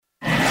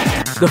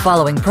The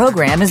following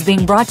program is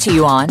being brought to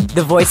you on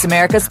the Voice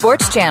America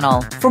Sports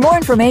Channel. For more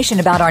information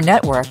about our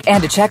network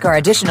and to check our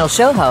additional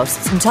show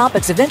hosts and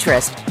topics of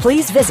interest,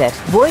 please visit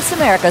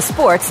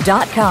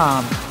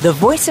voiceamericasports.com. The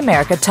Voice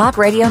America Talk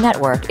Radio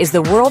Network is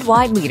the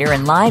worldwide leader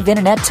in live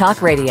Internet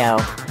talk radio.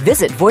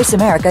 Visit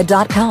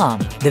voiceamerica.com.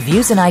 The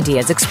views and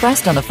ideas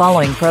expressed on the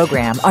following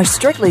program are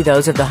strictly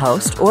those of the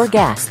host or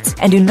guests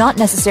and do not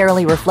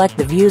necessarily reflect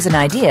the views and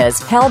ideas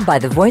held by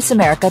the Voice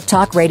America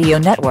Talk Radio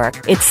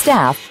Network, its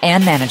staff,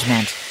 and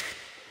management.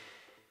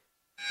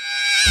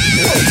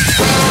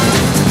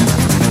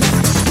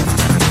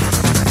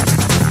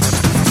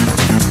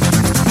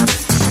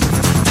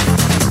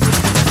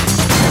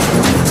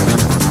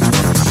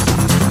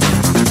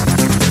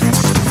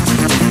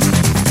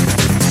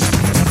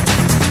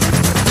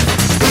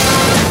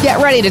 Get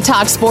ready to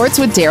talk sports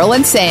with Daryl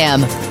and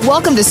Sam.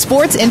 Welcome to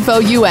Sports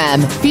Info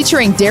UM,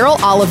 featuring Daryl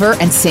Oliver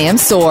and Sam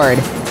Sword.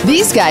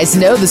 These guys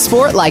know the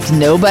sport like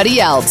nobody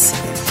else.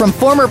 From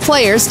former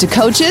players to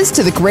coaches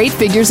to the great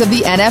figures of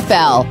the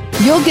NFL,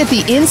 you'll get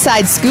the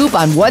inside scoop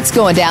on what's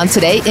going down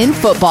today in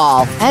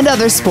football and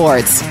other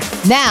sports.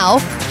 Now,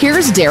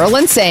 here's Daryl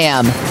and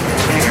Sam.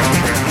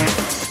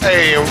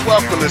 Hey, and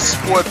welcome to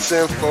Sports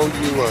Info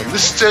UM.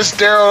 This is just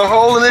Daryl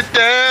holding it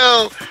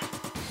down.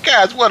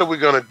 Guys, what are we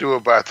going to do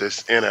about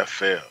this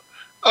NFL?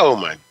 Oh,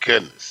 my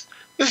goodness.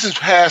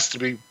 Has to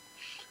be,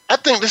 I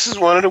think this is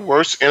one of the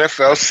worst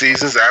NFL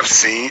seasons I've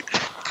seen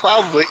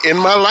probably in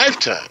my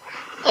lifetime.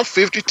 I'm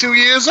 52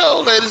 years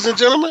old, ladies and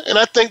gentlemen, and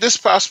I think this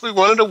is possibly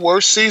one of the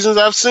worst seasons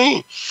I've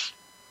seen.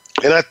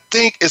 And I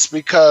think it's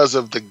because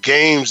of the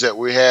games that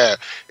we have.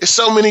 It's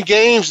so many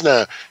games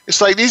now.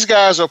 It's like these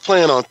guys are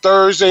playing on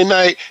Thursday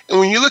night, and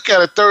when you look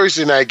at a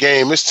Thursday night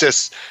game, it's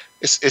just,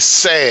 it's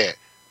sad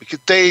because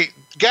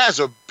guys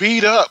are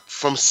beat up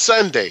from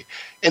Sunday,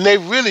 and they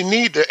really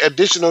need the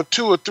additional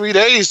 2 or 3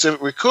 days to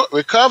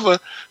recover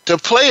to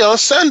play on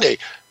Sunday.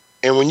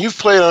 And when you've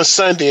played on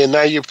Sunday and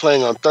now you're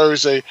playing on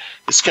Thursday,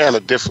 it's kind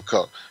of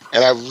difficult.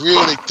 And I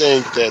really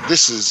think that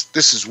this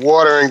is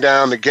watering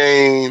down the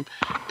game.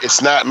 It's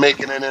not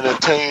making it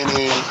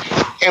entertaining.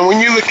 And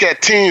when you look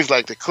at teams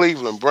like the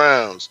Cleveland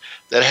Browns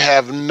that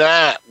have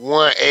not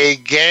won a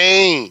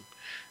game,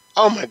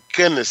 oh my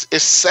goodness,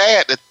 it's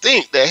sad to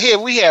think that here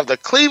we have the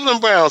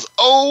Cleveland Browns.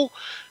 Oh,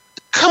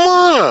 come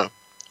on.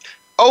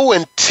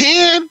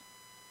 0-10.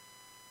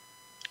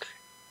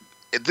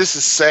 This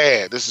is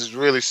sad. This is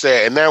really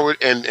sad. And now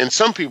and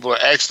some people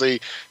are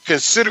actually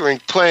considering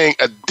playing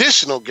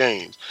additional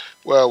games.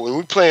 Well, when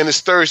we're playing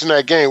this Thursday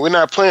night game, we're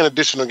not playing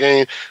additional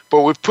game,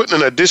 but we're putting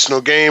an additional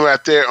game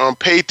out there on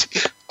pay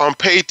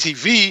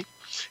TV,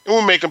 and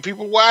we're making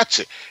people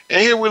watch it.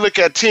 And here we look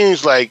at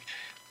teams like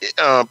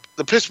the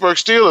Pittsburgh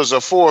Steelers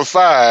are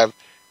 4-5,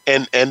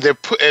 and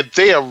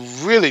they are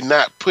really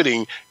not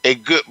putting a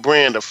good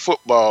brand of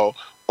football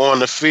on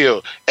the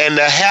field. And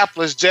the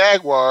hapless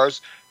Jaguars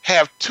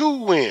have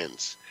 2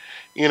 wins.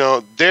 You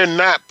know, they're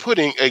not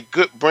putting a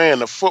good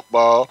brand of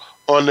football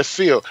on the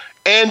field.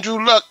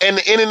 Andrew Luck and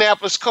the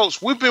Indianapolis Colts,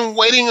 we've been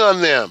waiting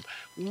on them,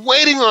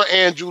 waiting on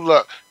Andrew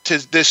Luck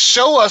to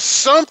show us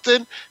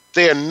something.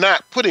 They're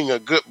not putting a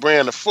good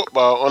brand of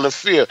football on the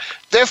field.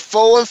 They're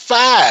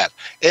 4-5.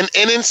 And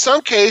in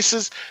some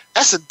cases,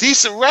 that's a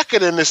decent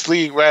record in this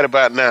league right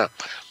about now.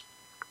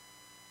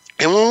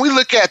 And when we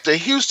look at the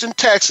Houston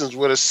Texans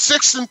with a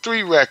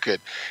 6-3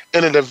 record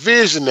in a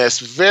division that's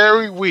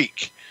very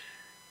weak,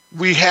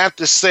 we have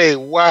to say,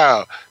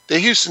 wow, the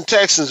Houston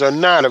Texans are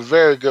not a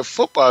very good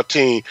football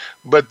team,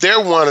 but they're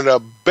one of the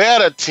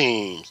better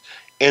teams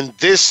in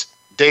this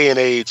day and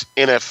age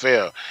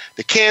NFL.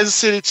 The Kansas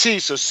City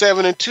Chiefs are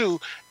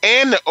 7-2,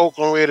 and the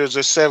Oakland Raiders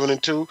are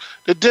 7-2.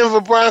 The Denver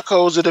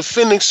Broncos, the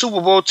defending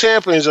Super Bowl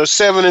champions, are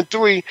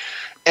 7-3,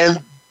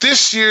 and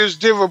this year's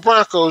Denver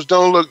Broncos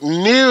don't look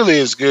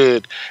nearly as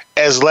good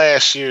as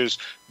last year's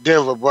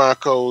Denver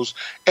Broncos,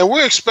 and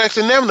we're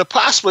expecting them to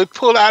possibly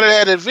pull out of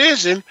that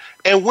division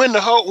and win the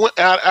whole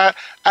out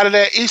of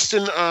that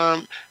Eastern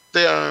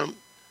the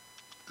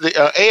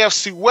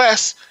AFC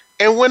West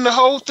and win the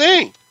whole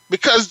thing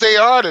because they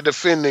are the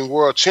defending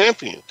world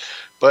champion.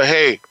 But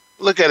hey,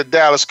 look at the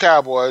Dallas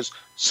Cowboys.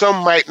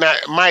 Some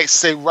might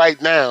say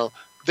right now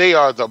they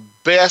are the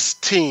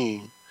best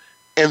team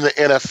in the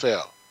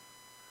NFL.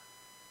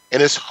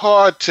 And it's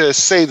hard to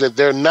say that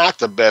they're not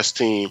the best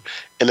team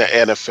in the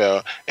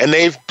NFL. And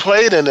they've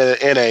played in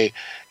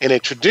a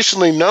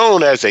traditionally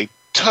known as a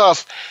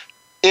tough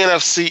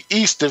NFC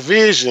East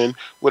division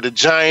with the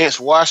Giants,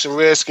 Washington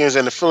Redskins,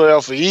 and the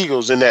Philadelphia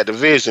Eagles in that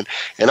division.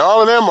 And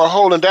all of them are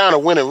holding down a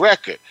winning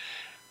record.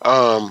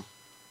 I'd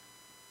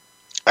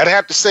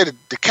have to say that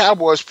the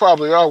Cowboys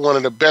probably are one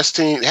of the best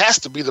teams, has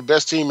to be the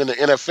best team in the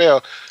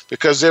NFL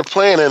because they're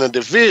playing in a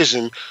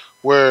division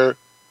where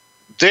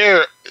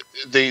they're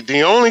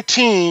the only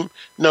team,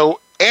 no,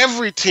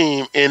 every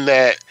team in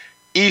that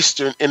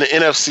Eastern, in the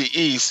NFC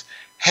East,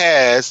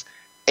 has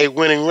a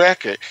winning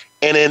record.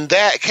 And in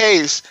that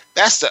case,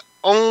 that's the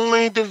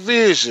only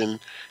division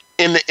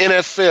in the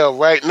NFL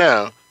right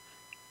now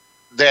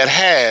that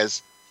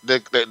has the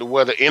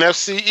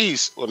NFC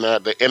East, well,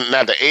 not the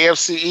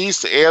AFC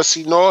East, the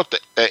AFC North, the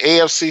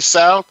AFC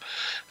South,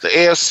 the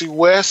AFC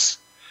West,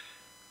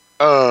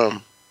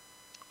 but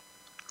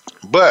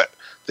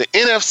the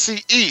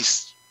NFC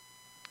East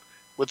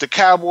with the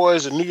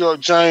Cowboys, the New York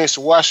Giants,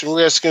 the Washington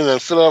Redskins, and the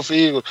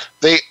Philadelphia Eagles,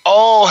 they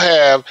all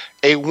have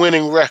a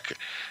winning record.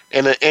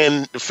 And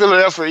the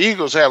Philadelphia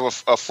Eagles have a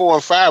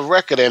 4-5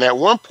 record. And at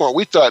one point,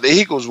 we thought the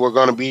Eagles were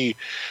going to be,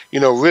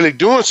 really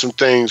doing some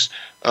things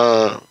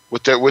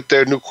with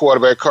their new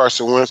quarterback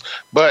Carson Wentz.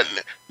 But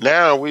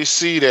now we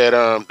see that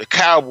the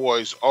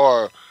Cowboys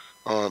are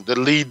the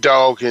lead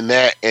dog in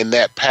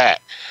that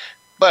pack.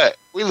 But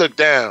we look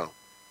down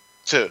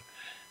to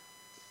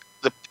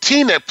the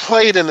team that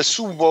played in the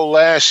Super Bowl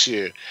last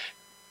year,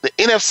 the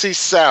NFC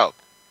South,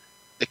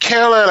 the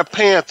Carolina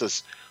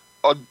Panthers,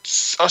 are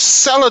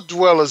cellar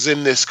dwellers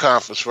in this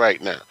conference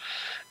right now.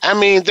 I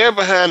mean, they're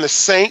behind the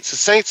Saints. The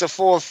Saints are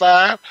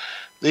 4-5.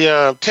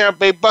 The Tampa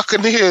Bay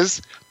Buccaneers,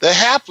 the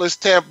hapless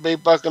Tampa Bay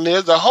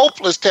Buccaneers, the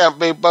hopeless Tampa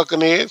Bay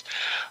Buccaneers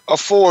are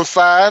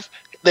 4-5.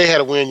 They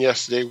had a win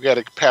yesterday. We got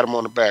to pat them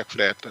on the back for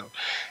that, though.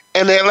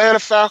 And the Atlanta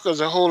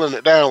Falcons are holding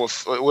it down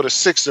with a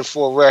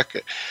 6-4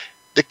 record.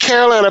 The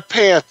Carolina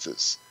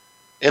Panthers,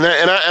 and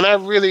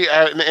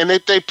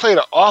they played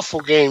an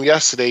awful game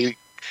yesterday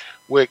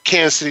with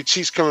Kansas City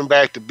Chiefs coming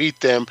back to beat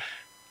them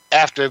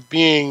after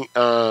being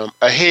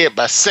ahead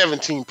by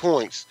 17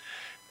 points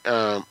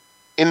going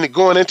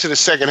into the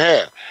second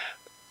half.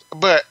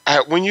 But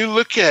when you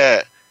look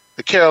at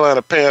the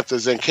Carolina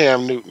Panthers and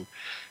Cam Newton,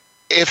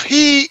 if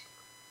he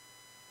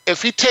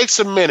takes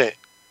a minute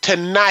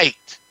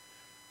tonight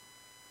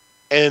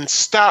and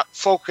stop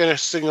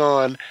focusing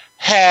on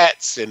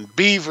hats and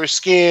beaver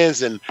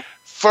skins and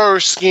fur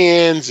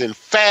skins and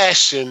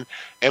fashion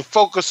and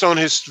focus on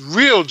his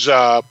real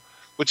job,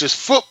 which is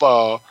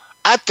football,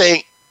 I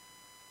think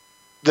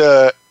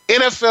the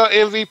NFL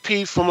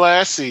MVP from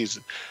last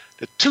season,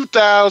 the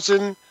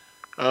 2015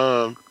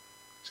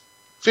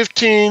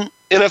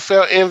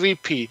 NFL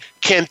MVP,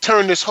 can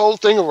turn this whole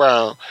thing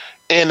around,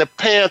 and the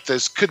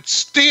Panthers could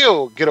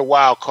still get a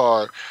wild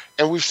card,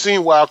 and we've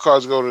seen wild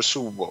cards go to the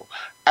Super Bowl.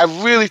 I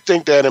really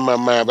think that in my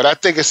mind, but I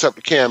think it's up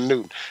to Cam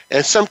Newton.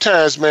 And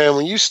sometimes, man,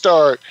 when you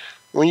start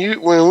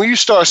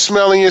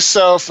smelling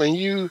yourself and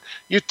you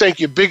think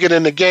you're bigger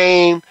than the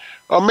game,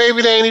 or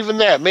maybe they ain't even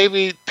that.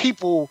 Maybe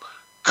people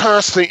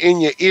constantly in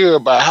your ear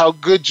about how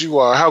good you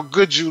are, how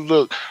good you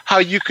look, how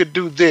you could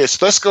do this.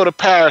 Let's go to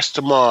Paris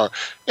tomorrow.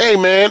 Hey,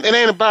 man, it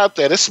ain't about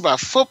that. It's about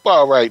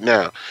football right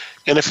now.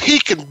 And if he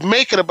can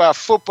make it about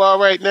football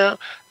right now,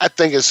 I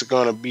think it's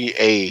going to be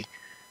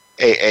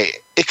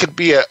it could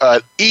be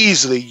a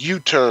easily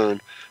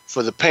U-turn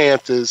for the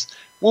Panthers.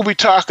 We'll be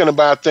talking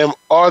about them.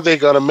 Are they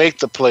going to make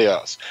the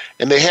playoffs?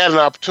 And they had an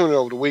opportunity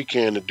over the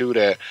weekend to do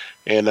that,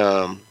 and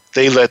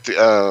they let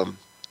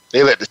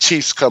the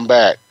Chiefs come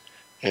back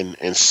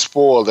and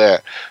spoil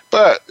that.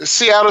 But the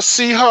Seattle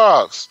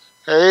Seahawks,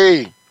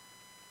 hey,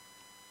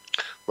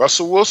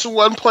 Russell Wilson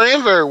wasn't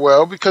playing very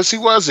well because he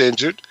was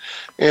injured,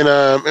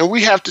 and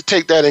we have to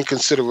take that in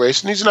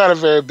consideration. He's not a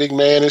very big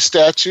man in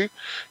stature,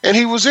 and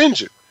he was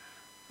injured.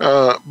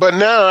 But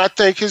now I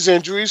think his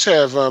injuries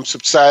have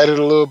subsided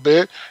a little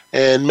bit,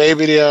 and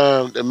maybe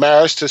the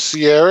marriage to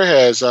Sierra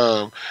has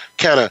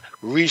kind of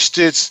reached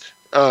its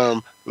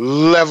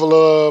level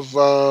of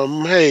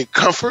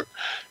comfort,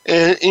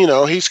 and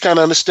he's kind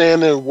of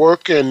understanding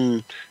work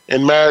and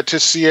married to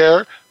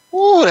Sierra.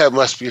 Ooh, that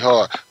must be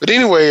hard. But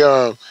anyway,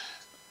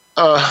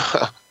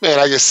 man,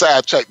 I get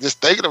sidetracked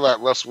just thinking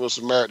about Russell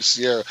Wilson married to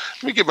Sierra.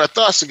 Let me get my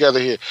thoughts together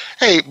here.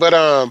 Hey, but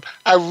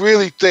I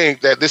really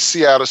think that this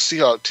Seattle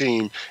Seahawks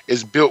team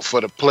is built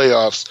for the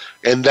playoffs,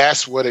 and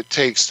that's what it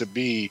takes to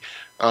be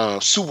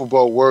Super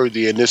Bowl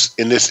worthy in this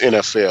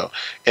NFL.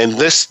 And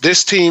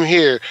this team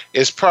here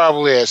is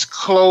probably as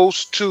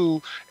close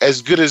to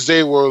as good as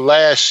they were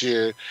last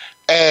year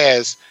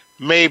as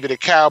maybe the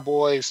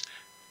Cowboys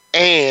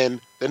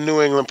and the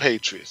New England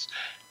Patriots.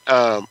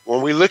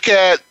 When we look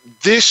at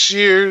this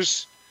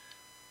year's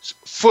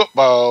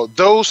football,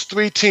 those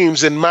three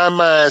teams in my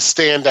mind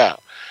stand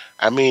out.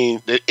 I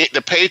mean,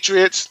 the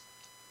Patriots,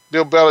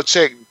 Bill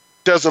Belichick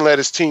doesn't let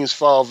his teams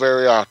fall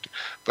very often.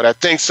 But I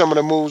think some of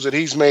the moves that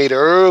he's made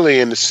early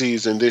in the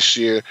season this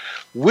year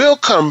will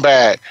come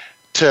back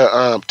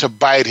to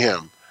bite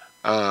him.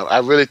 I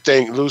really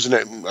think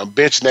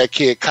benching that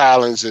kid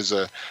Collins is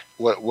not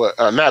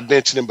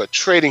benching him, but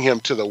trading him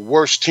to the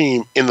worst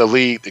team in the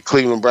league, the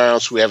Cleveland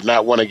Browns, who have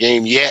not won a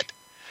game yet,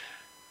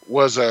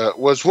 was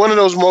one of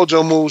those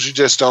mojo moves you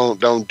just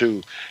don't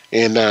do.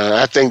 And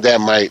I think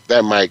that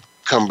might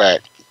come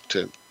back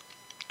to.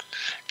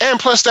 And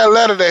plus that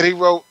letter that he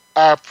wrote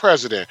our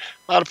president.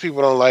 A lot of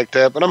people don't like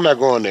that, but I'm not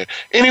going there.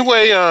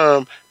 Anyway,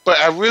 but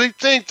I really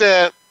think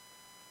that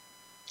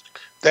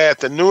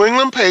the New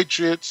England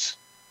Patriots,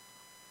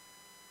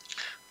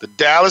 the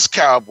Dallas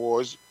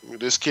Cowboys,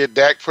 this kid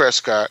Dak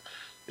Prescott,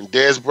 and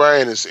Dez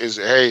Bryant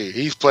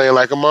he's playing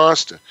like a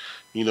monster.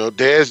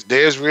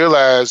 Dez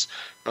realized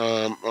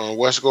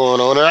what's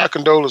going on, and our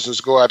condolences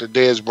go out to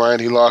Dez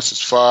Bryant. He lost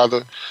his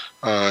father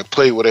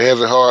Played with a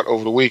heavy heart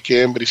over the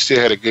weekend, but he still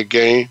had a good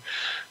game.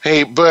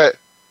 Hey, but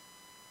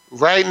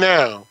right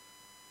now,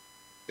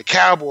 the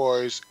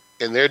Cowboys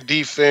and their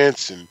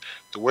defense and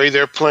the way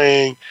they're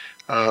playing,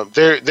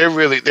 they're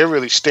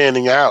really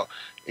standing out.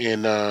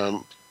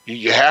 And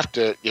you have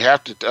to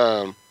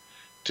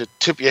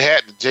tip your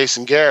hat to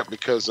Jason Garrett,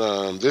 because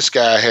this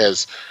guy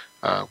has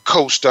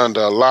coached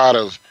under a lot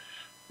of,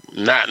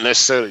 not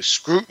necessarily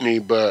scrutiny,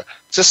 but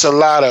just a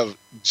lot of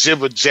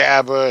jibber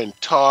jabber and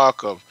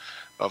talk of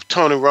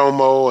Tony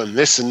Romo and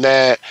this and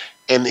that,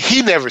 and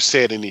he never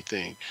said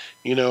anything,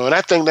 and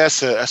I think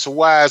that's a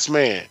wise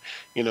man.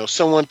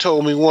 Someone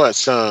told me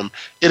once,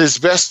 it is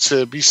best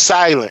to be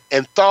silent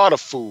and thought a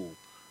fool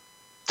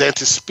than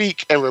to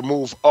speak and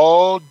remove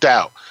all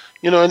doubt.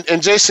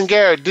 And Jason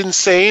Garrett didn't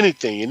say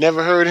anything. You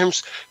never heard him.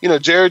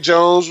 Jerry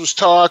Jones was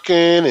talking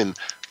and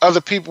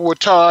other people were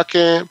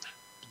talking.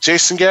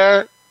 Jason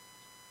Garrett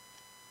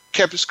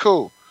kept his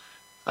cool.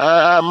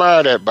 I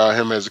admire that about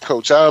him as a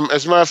coach.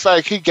 As a matter of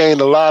fact, he gained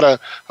a lot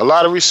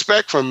of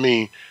respect from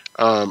me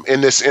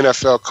in this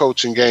NFL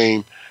coaching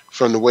game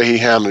from the way he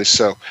handled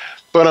himself.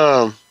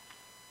 But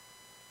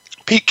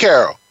Pete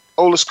Carroll,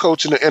 oldest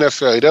coach in the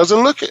NFL, he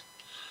doesn't look it.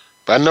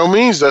 By no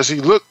means does he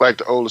look like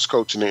the oldest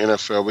coach in the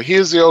NFL, but he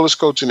is the oldest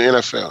coach in the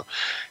NFL.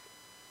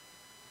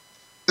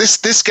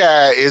 This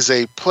guy is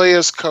a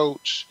player's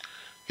coach.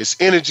 His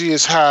energy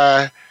is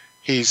high.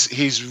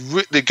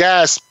 The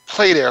guys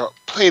play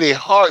their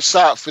hearts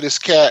out for this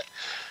cat.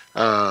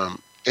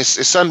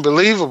 It's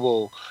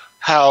unbelievable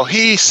how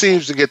he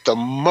seems to get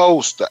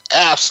the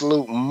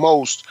absolute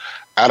most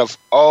out of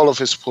all of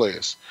his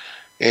players.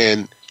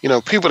 And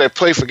people that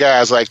play for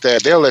guys like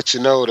that, they'll let you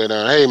know that,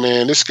 hey,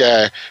 man, this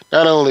guy,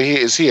 not only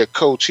is he a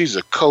coach, he's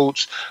a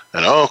coach,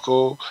 an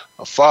uncle,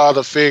 a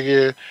father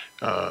figure,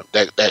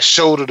 that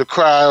shoulder to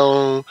cry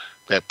on,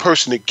 that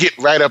person to get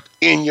right up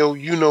in your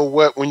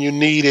you-know-what when you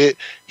need it.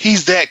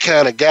 He's that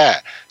kind of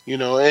guy,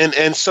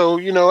 And so,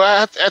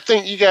 I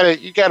think you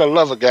gotta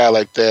love a guy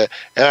like that.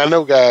 And I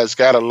know guys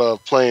gotta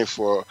love playing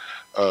for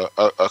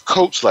a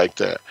coach like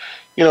that,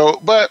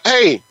 But,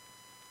 hey,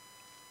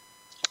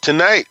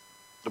 tonight,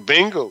 the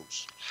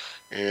Bengals,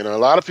 and a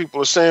lot of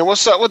people are saying,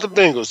 "What's up with the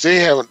Bengals?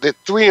 They're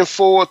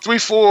 3-4,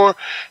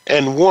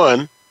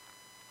 3-4-1,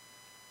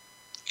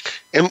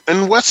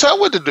 and what's up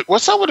with the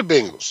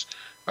Bengals?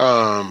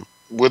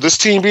 Will this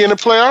team be in the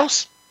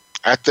playoffs?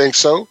 I think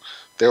so.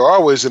 They're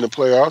always in the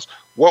playoffs.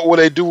 What will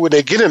they do when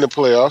they get in the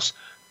playoffs?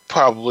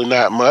 Probably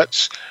not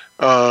much.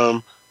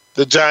 The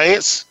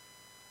Giants.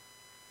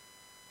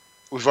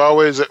 We've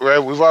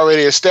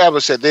already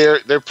established that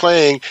they're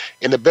playing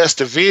in the best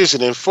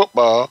division in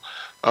football.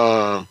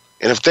 And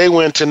if they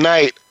win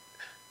tonight,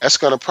 that's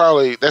gonna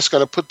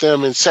put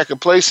them in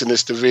second place in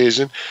this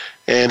division.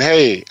 And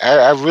hey,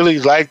 I really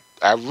like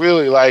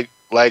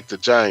the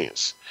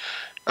Giants.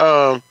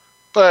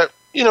 But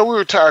we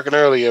were talking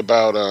earlier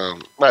about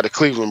the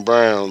Cleveland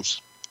Browns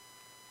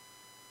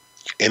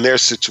and their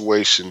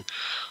situation.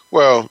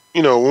 Well,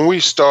 when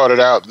we started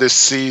out this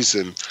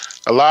season,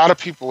 a lot of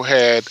people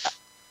had,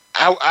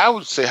 I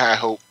would say, high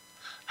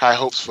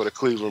hopes for the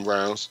Cleveland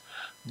Browns,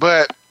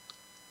 but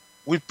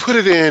we put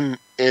it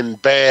in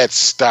bad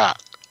stock.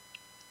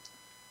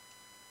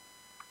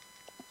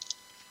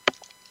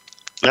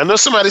 I know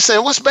somebody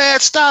saying, "What's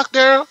bad stock,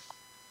 Daryl?"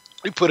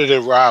 We put it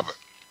in Robert.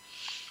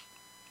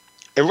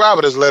 And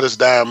Robert has let us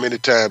down many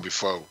times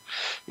before.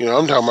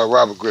 I'm talking about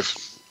Robert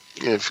Griffin.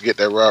 Forget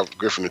that Robert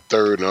Griffin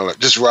III and all that.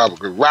 Just Robert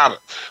Griffin. Robert.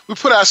 We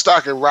put our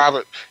stock in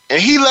Robert,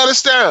 and he let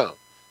us down.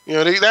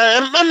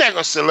 I'm not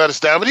going to say let us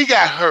down, but he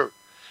got hurt.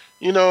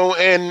 And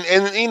a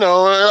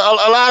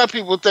lot of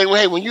people think, well,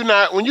 hey, when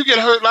you get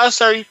hurt last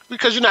time,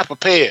 because you're not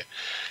prepared.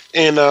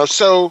 And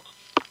so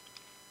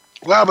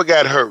Robert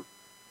got hurt.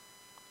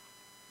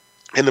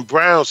 And the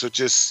Browns are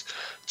just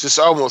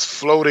almost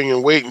floating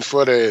and waiting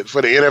for the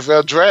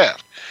NFL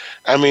draft.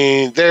 I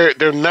mean,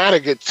 they're not a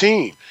good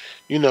team.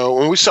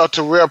 When we saw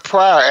Terrell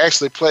Pryor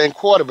actually playing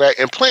quarterback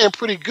and playing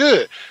pretty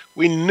good,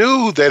 we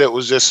knew that it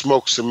was just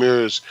smokes and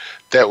mirrors.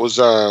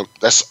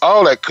 That's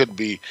all that could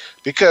be,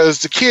 because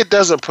the kid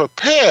doesn't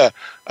prepare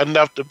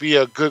enough to be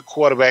a good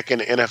quarterback in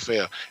the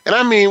NFL.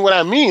 And what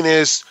I mean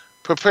is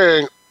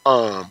preparing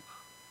off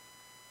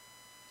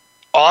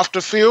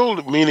the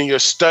field, meaning your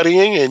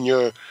studying and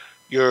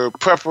your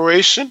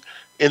preparation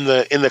in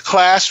the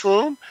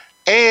classroom,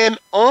 and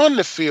on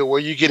the field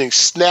where you're getting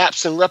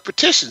snaps and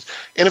repetitions.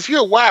 And if you're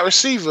a wide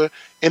receiver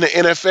in the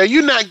NFL,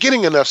 you're not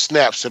getting enough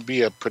snaps to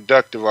be a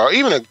productive or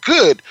even a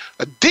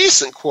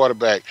decent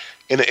quarterback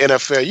in the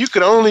NFL. You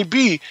could only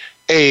be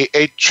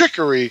a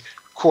trickery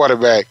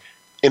quarterback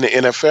in the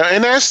NFL,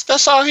 and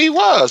that's all he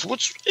was.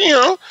 Which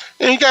and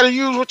you got to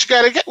use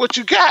what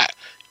you got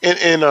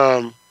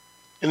in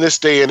this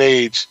day and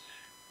age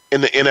in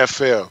the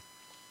NFL.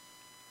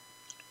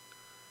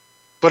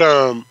 But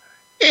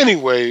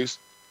anyways,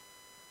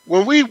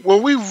 when we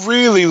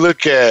really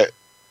look at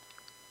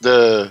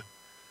the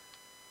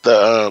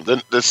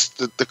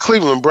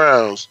Cleveland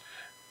Browns,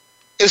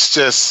 it's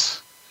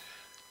just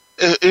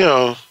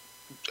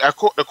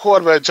the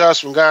quarterback,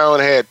 Josh McGowan,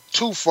 had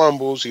 2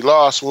 fumbles. He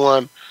lost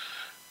 1.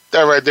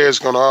 That right there is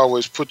going to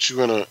always put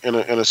you in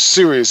a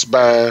serious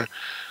bind.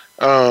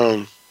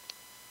 The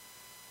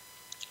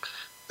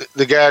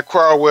guy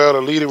Crowell,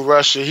 the leading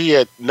rusher, he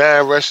had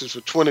 9 rushes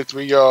for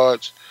 23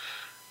 yards.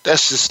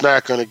 That's just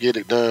not going to get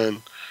it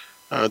done.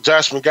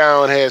 Josh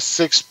McGowan had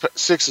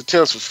 6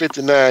 attempts for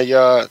 59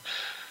 yards,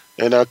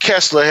 and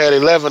Kessler had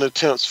 11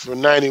 attempts for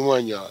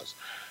 91 yards.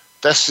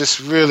 That's just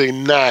really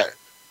not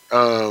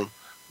going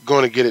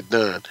to get it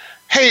done.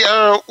 Hey,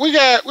 we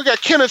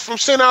got Kenneth from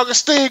St.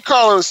 Augustine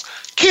calling us.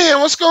 Ken,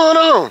 what's going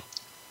on?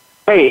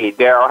 Hey,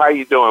 Daryl, how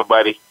you doing,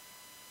 buddy?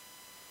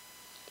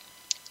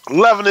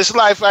 Loving this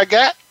life I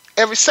got.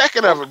 Every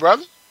second of it,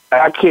 brother.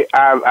 I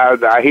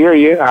hear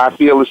you. I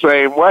feel the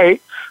same way.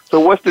 So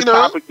what's the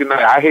topic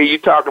tonight? I hear you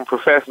talking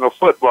professional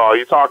football.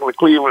 You're talking the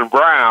Cleveland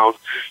Browns.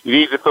 You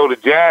need to throw the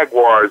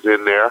Jaguars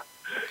in there,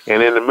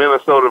 and then the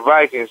Minnesota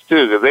Vikings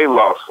too, because they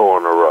lost 4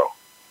 in a row.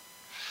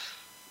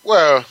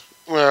 Well,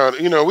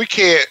 we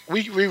can't.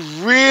 We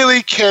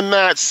really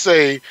cannot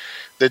say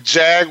the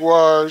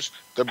Jaguars,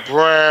 the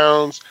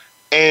Browns,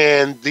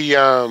 and the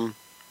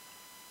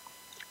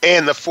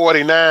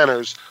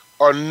 49ers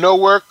are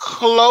nowhere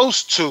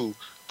close to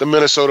the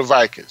Minnesota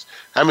Vikings.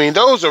 I mean,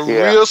 those are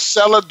real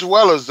cellar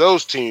dwellers,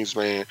 those teams,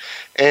 man.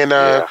 And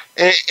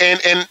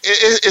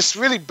it's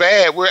really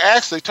bad. We're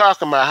actually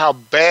talking about how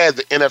bad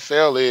the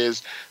NFL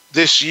is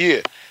this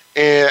year.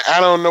 And I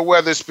don't know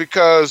whether it's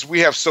because we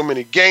have so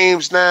many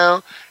games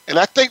now. And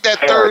I think that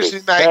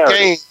Thursday night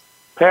game.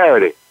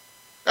 Parity.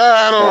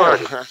 I don't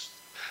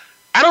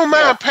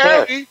mind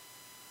parity.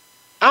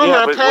 I don't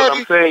mind parity. What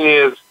I'm saying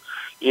is,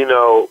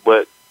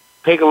 but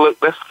take a look.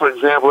 For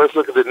example, let's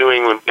look at the New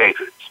England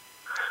Patriots.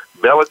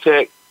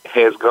 Belichick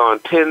has gone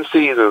 10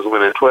 seasons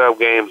winning 12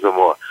 games or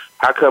more.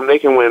 How come they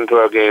can win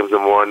 12 games or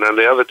more and none of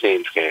the other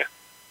teams can?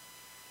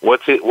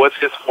 What's his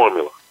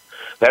formula?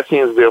 That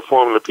seems to be a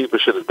formula people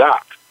should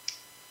adopt.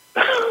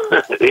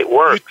 It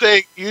works.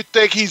 You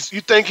think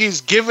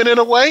he's giving it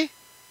away?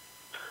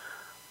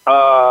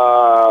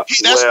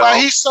 That's why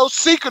he's so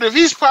secretive.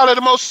 He's probably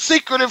the most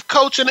secretive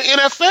coach in the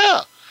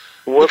NFL.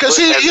 Because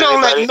he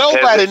don't let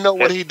nobody know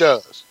what he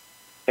does.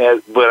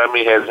 Has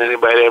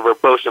anybody ever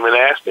approached him and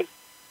asked him?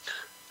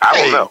 I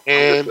don't know.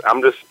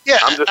 I'm just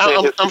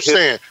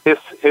saying.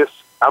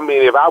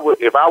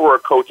 If I were a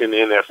coach in the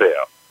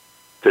NFL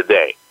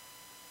today,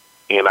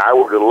 and I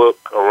were to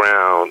look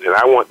around, and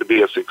I want to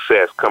be a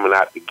success coming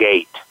out the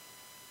gate,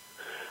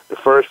 the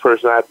first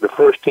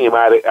team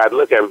I'd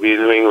look at would be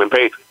the New England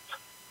Patriots.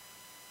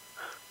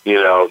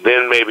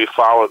 Then maybe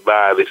followed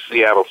by the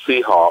Seattle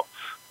Seahawks.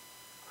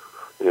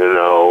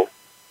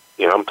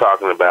 I'm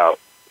talking about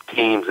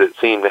teams that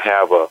seem to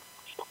have a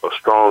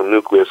strong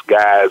nucleus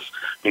guys,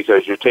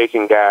 because you're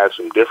taking guys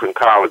from different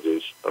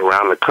colleges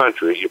around the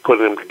country, you're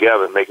putting them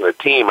together and making a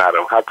team out of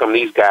them. How come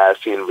these guys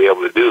seem to be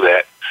able to do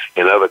that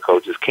and other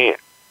coaches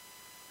can't?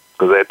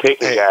 Because they're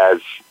taking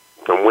guys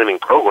from winning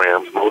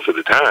programs most of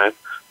the time,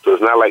 so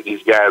it's not like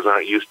these guys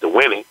aren't used to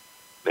winning.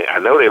 I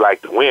know they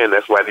like to win,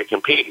 that's why they're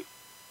competing.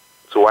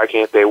 So why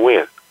can't they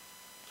win?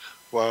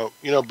 Well,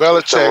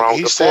 Belichick,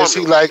 he says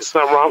he likes...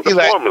 Something wrong with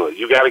the formula.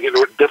 You got to get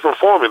a different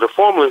formula. The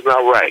formula's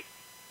not right.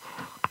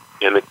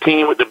 And the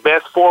team with the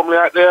best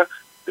formula out there,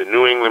 the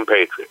New England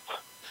Patriots.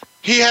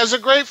 He has a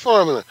great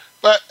formula.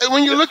 But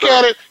when you look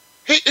at it,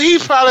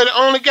 he's probably the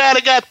only guy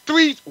that got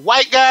 3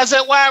 white guys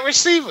at wide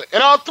receiver.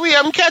 And all 3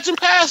 of them catching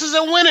passes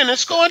and winning and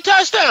scoring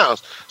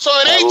touchdowns. So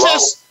it ain't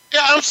just...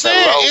 Yeah, I'm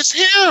saying it's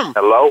him.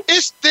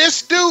 It's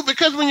this dude,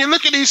 because when you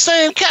look at these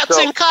same cats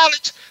in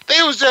college,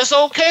 they was just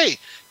okay.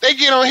 They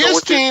get on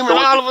his team, and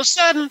all of a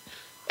sudden,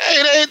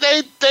 hey,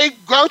 they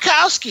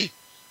Gronkowski.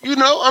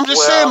 I'm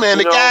just saying, man,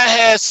 the guy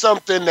has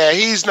something that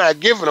he's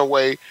not giving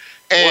away,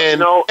 and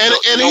he'll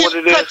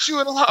cut you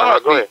in a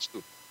heartbeat.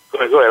 Go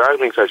ahead. I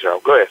didn't mean to cut you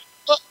off. Go ahead.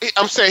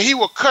 I'm saying he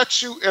will cut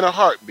you in a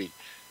heartbeat,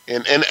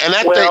 and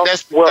I think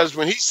that's because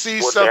when he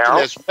sees something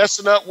that's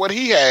messing up what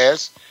he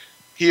has,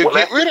 he'll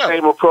get rid of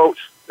it.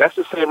 That's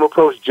the same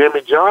approach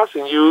Jimmy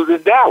Johnson used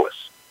in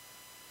Dallas.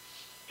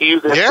 He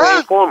used that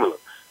same formula.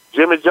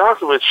 Jimmy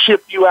Johnson would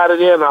ship you out of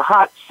there in a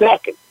hot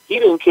second. He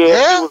didn't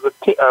care if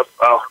he was a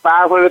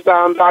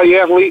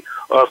 $500,000 athlete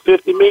or a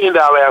 $50 million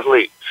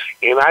athlete.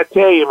 And I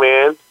tell you,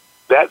 man,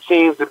 that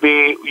seems to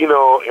be,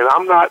 and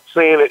I'm not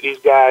saying that these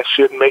guys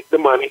shouldn't make the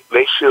money.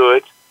 They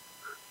should.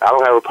 I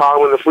don't have a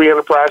problem with the free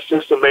enterprise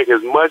system. Make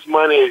as much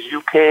money as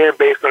you can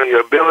based on your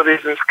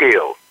abilities and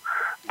skills.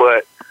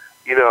 But,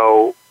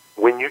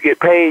 when you get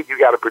paid, you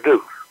got to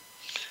produce.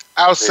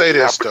 I'll say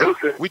this, though.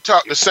 We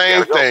talk the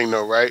same thing,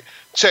 though, right?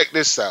 Check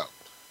this out.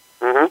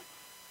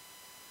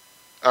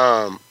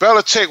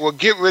 Belichick will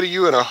get rid of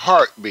you in a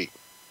heartbeat.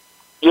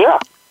 Yeah.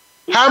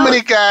 How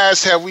many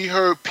guys have we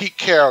heard Pete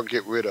Carroll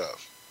get rid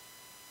of?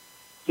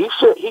 They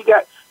just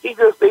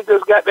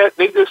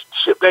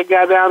shipped that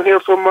guy down here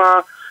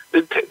from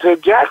to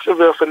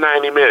Jacksonville for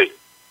 $90 million.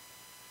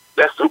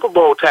 That Super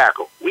Bowl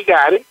tackle, we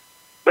got it,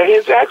 but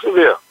in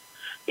Jacksonville,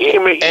 He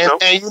ain't make, and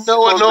you know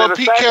what Noah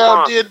Pete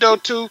Carroll did, though,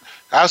 too?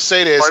 I'll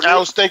say this. I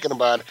was thinking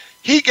about it.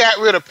 He got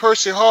rid of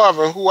Percy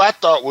Harvin, who I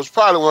thought was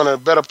probably one of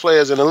the better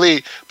players in the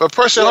league. But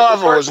Percy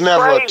Harvin was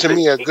never, to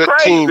me, a good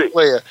team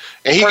player.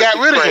 And he got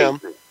rid of him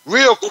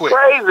real quick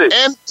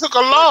and took a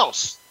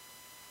loss.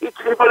 But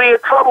he a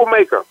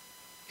troublemaker.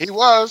 He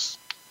was.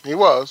 He a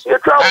troublemaker.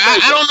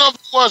 I don't know if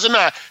he was or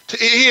not.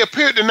 He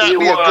appeared to not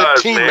be a good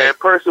teammate.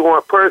 Man.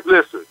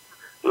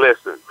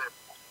 Listen.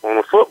 On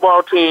a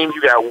football team,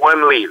 you got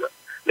one leader.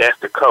 That's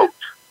the coach.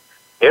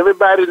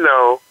 Everybody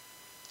know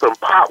from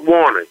Pop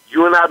Warner.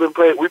 You and I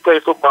we play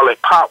football at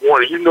Pop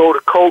Warner. You know the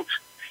coach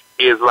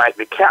is like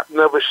the captain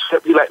of a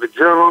ship. He like the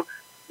general.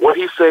 What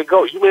he say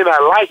go. You may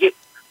not like it,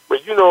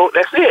 but you know,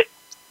 that's it.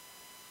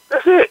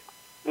 That's it.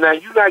 Now,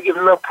 you not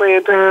getting enough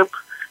playing time.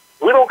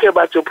 We don't care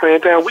about your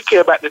playing time. We care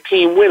about the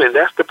team winning.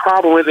 That's the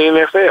problem with the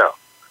NFL.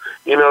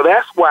 You know,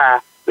 that's why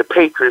the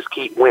Patriots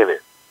keep winning.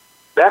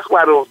 That's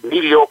why those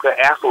mediocre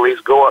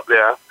athletes go up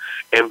there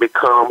and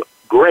become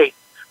great,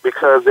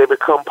 because they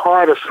become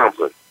part of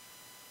something.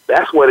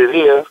 That's what it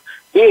is.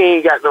 He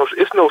ain't got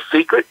it's no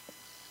secret.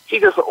 He's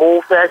just an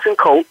old-fashioned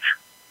coach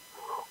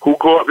who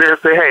go up there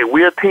and say, hey,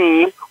 we're a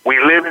team. We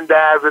live and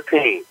die as a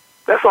team.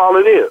 That's all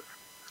it is.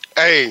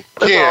 Hey,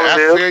 Ken, I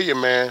feel you,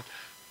 man.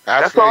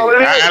 That's all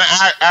it is.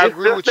 I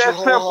agree with you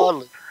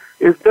wholeheartedly.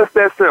 It's just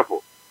that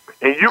simple.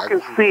 And you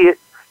can see it.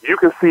 You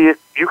can see it.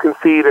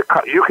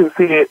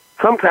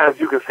 Sometimes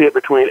you can see it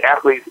between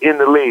athletes in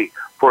the league.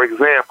 For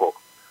example,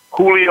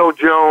 Julio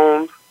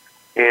Jones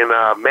and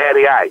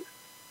Matty Ice.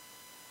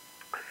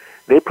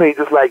 They play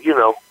just like,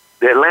 the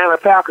Atlanta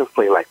Falcons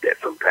play like that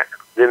sometimes.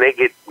 Then they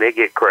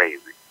get crazy.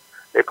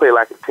 They play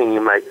like a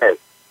team like that.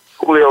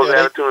 Julio's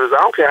attitude is, I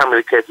don't care how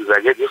many catches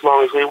I get, just as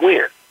long as we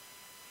win.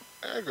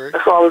 I agree.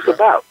 That's all it's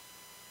about.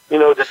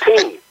 The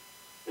team.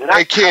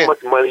 Not how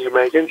much money you're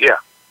making. Yeah.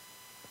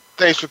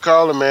 Thanks for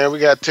calling, man. We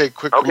got to take a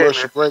quick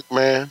commercial break,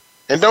 man.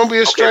 And don't be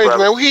a stranger,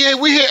 man. We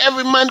here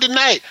every Monday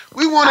night.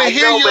 We want to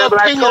hear your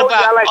opinion about all of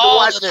this. I like to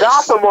watch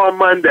Gotham on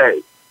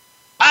Monday.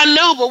 I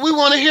know, but we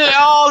want to hear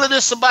all of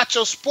this about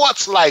your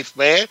sports life,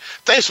 man.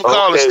 Thanks for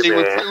calling,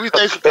 Steve.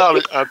 Thanks for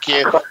calling,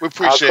 Ken. We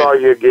appreciate it. I'll call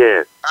you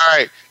again. All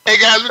right. Hey,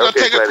 guys, we're going to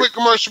take a quick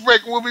commercial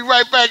break. We'll be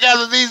right back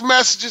after these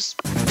messages.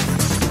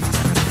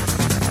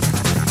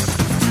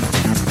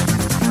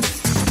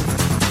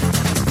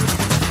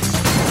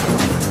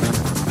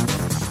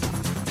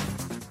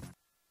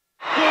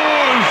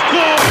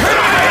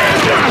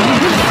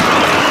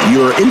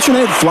 Your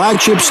internet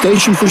flagship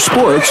station for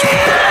sports.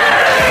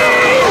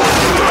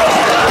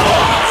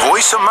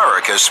 Voice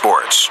America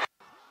Sports.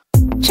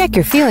 Check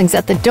your feelings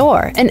at the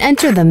door and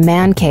enter the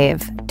Man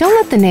Cave. Don't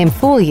let the name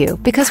fool you,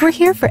 because we're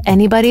here for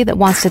anybody that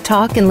wants to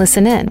talk and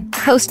listen in.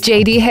 Host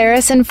J.D.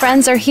 Harris and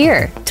friends are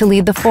here to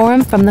lead the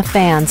forum from the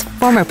fans,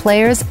 former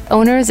players,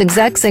 owners,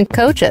 execs, and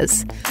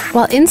coaches.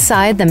 While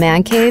inside the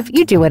Man Cave,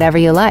 you do whatever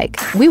you like.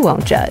 We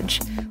won't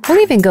judge. We'll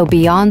even go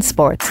beyond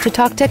sports to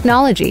talk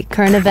technology,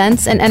 current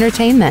events, and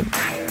entertainment.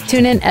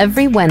 Tune in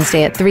every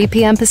Wednesday at 3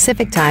 p.m.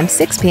 Pacific Time,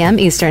 6 p.m.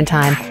 Eastern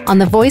Time on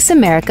the Voice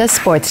America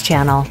Sports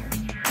Channel.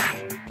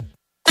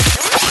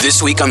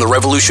 This week on The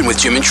Revolution with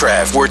Jim and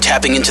Trav, we're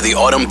tapping into the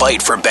autumn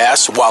bite for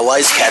bass,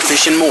 walleyes,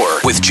 catfish, and more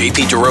with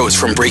JP DeRose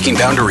from Breaking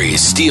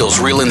Boundaries, Steele's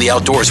Reel in the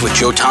Outdoors with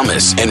Joe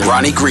Thomas, and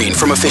Ronnie Green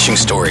from A Fishing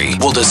Story.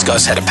 We'll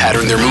discuss how to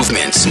pattern their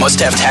movements,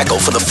 must-have tackle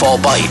for the fall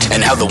bite,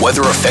 and how the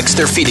weather affects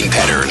their feeding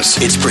patterns.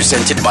 It's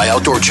presented by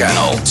Outdoor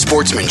Channel,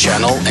 Sportsman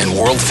Channel, and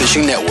World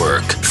Fishing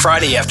Network.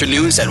 Friday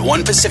afternoons at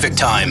 1 Pacific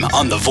Time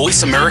on the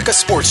Voice America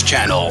Sports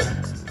Channel.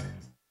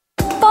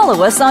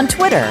 Follow us on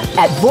Twitter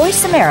at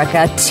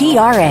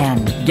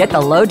VoiceAmericaTRN. Get the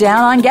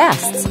lowdown on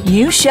guests,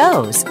 new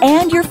shows,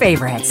 and your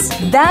favorites.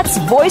 That's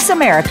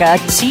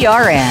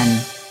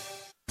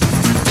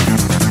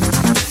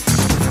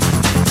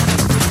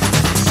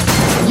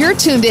VoiceAmericaTRN. You're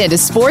tuned in to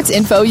Sports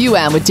Info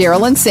UM with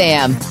Daryl and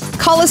Sam.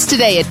 Call us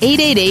today at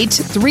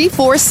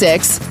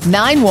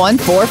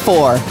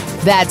 888-346-9144.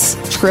 That's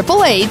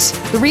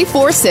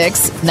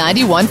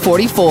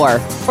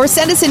 888-346-9144. Or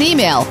send us an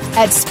email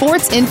at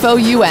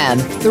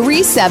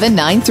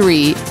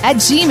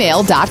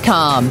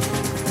sportsinfoum3793@gmail.com.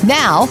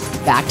 Now,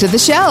 back to the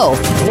show.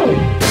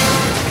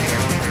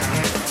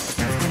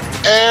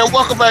 And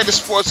welcome back to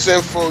Sports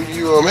Info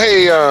UM.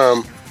 Hey,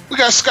 we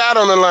got Scott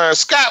on the line.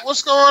 Scott,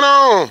 what's going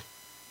on?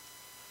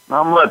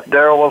 Not much,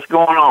 Daryl. What's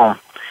going on?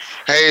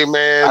 Hey,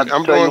 man,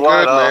 I'm doing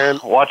good, man.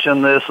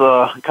 Watching this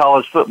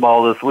college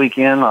football this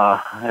weekend,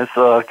 it's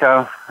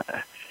kind of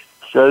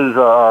shows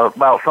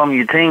about some of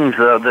your teams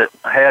that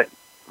had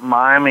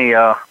Miami,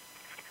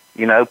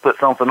 put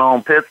something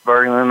on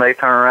Pittsburgh, and then they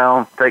turn around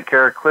and take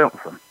care of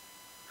Clemson.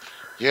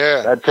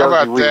 Yeah, that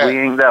tells you we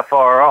ain't that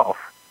far off.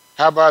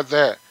 How about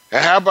that?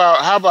 And how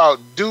about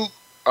Duke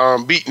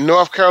beating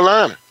North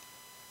Carolina?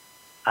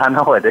 I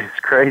know it is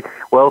great.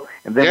 Well,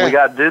 and then we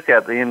got Duke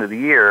at the end of the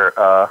year.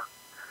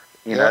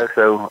 You know,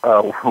 so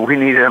we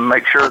need to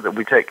make sure that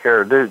we take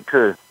care of Duke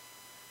too.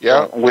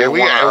 Yeah, we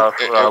want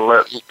to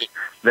let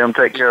them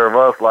take care of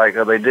us like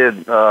they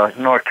did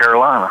North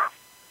Carolina.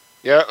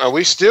 Yeah, and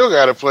we still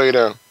got to play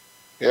them.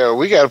 Yeah,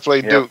 we got to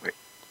play Duke.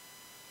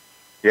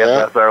 Yeah,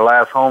 that's our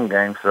last home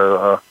game.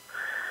 So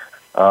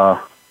I'm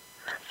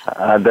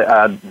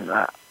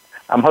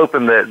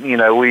hoping that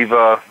we've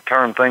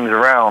turned things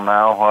around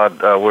now.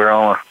 We're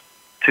on a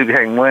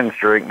 2-game win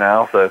streak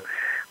now. So,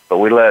 but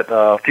we let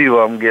a few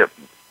of them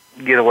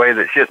get away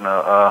that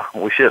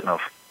we shouldn't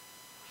have.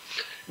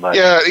 But,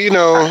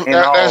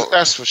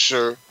 that's for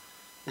sure.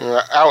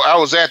 I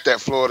was at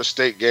that Florida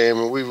State game,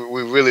 and we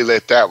really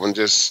let that one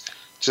just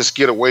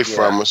get away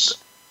from us.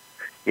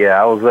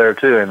 Yeah, I was there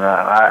too, and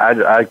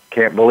I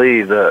can't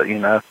believe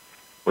that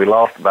we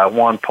lost by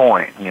 1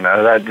 point.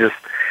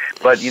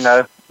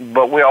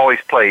 But we always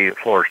play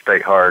Florida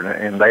State hard,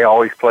 and they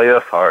always play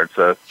us hard.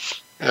 So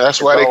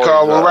that's why they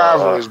call them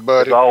rivalries,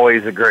 buddy. It's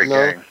always a great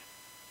game.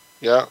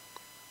 Yeah,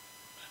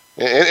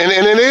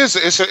 and it is.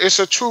 It's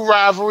a true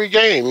rivalry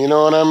game. You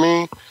know what I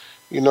mean?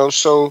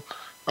 So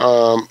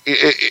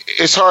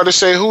it's hard to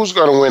say who's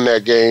going to win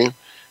that game,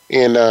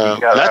 and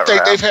I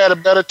think they've had a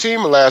better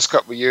team the last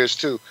couple of years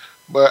too.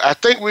 But I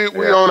think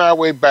we're on our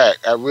way back.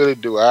 I really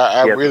do.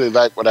 I really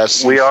like what I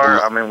see. We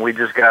are. I mean, we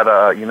just got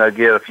to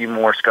get a few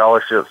more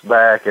scholarships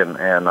back and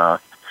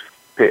let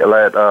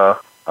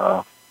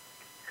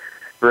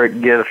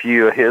Rick get a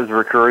few of his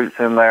recruits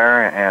in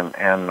there,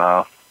 and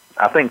I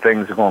think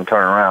things are going to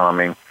turn around. I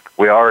mean,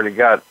 we already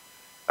got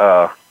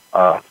a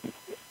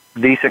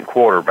decent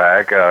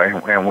quarterback,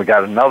 and we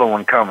got another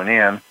one coming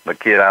in, the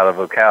kid out of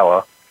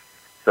Ocala.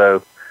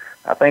 So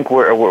I think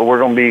we're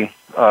going to be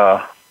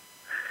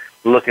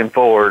looking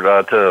forward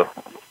to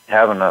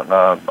having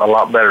a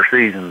lot better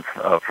seasons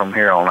from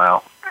here on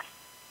out.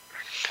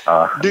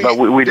 But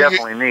we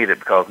definitely need it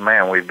because,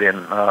 man, we've been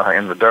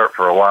in the dirt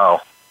for a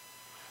while.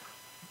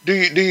 Do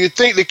you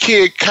think the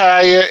kid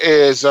Kaya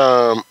is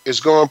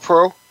going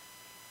pro?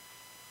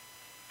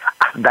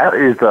 That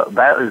is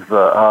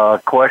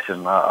the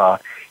question.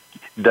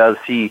 Does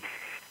he?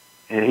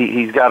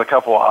 He's got a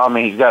couple. I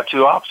mean, he's got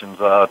two options: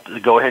 to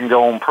go ahead and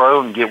go on pro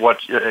and get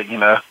what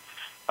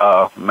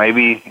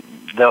maybe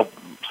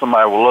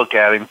somebody will look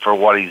at him for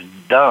what he's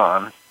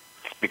done,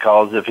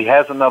 because if he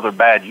has another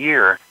bad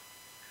year,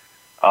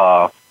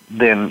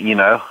 then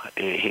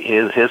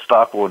his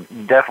stock will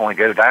definitely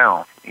go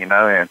down.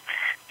 And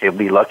he'll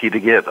be lucky to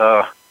get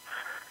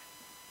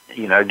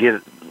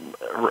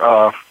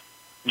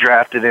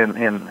drafted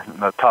in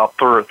the top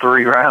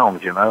three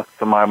rounds.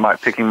 Somebody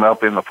might pick him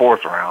up in the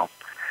 4th round,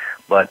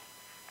 but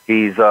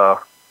he's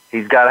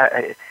got.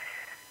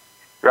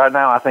 Right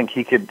now, I think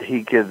he could.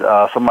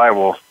 Somebody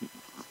will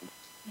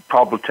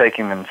probably take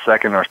him in the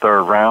 2nd or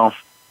 3rd round.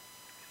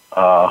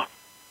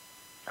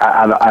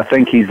 I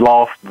think he's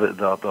lost the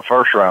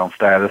 1st round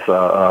status,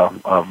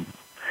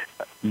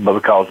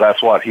 because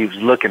that's what he was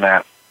looking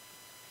at,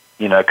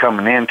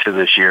 coming into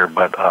this year.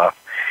 But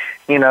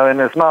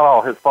and it's not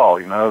all his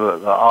fault.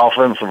 The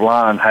offensive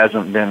line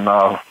hasn't been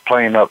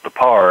playing up to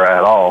par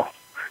at all.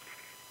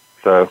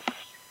 So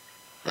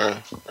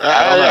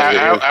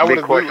I would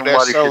agree with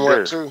that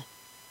somewhat too.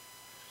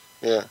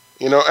 Yeah.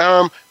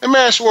 Let me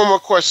ask you one more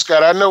question,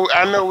 Scott. I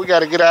know we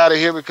got to get out of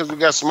here because we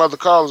got some other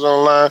callers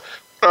online.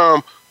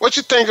 What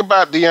you think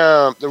about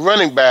the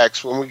running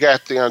backs when we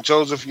got the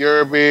Joseph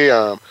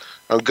Yerby,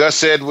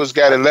 Gus Edwards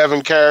got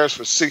 11 carries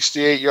for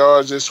 68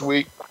 yards this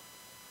week.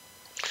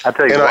 I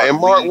tell you and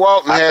Mark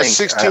Walton has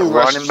 16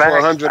 rushes for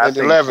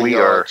 111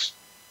 yards.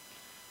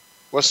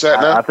 What's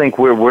that now? I think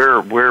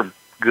we're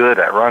good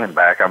at running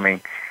back. I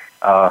mean,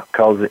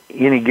 because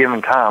any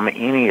given time,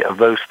 any of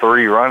those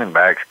 3 running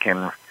backs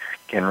can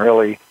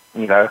really,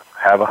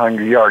 have a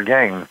 100-yard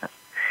game.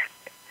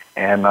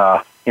 And,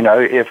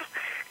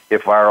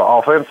 if our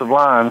offensive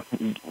line,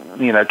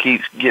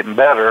 keeps getting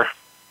better,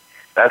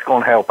 that's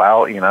going to help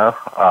out,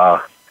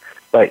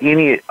 but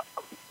any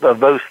of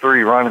those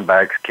 3 running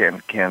backs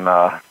can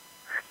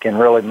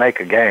really make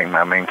a game.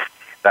 I mean,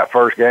 that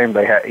first game,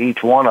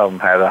 each one of them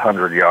had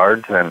 100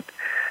 yards, and,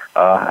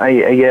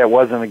 it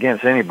wasn't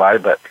against anybody,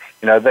 but,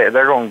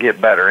 they're going to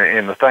get better.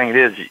 And the thing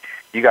is,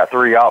 you got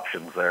 3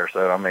 options there.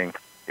 So, I mean,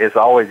 it's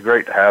always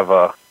great to have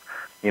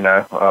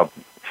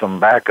some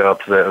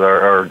backups that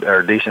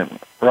are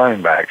decent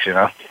running backs.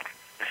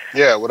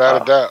 Yeah,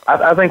 without a doubt.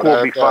 I think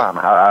we'll be fine.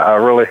 I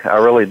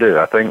really do.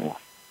 I think.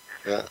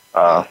 Yeah.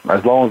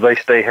 As long as they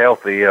stay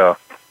healthy, I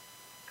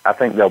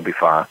think they'll be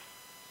fine.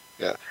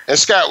 Yeah. And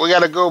Scott, we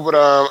got to go, but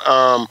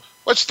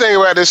what you think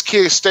about this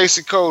kid,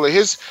 Stacy Kohler?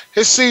 His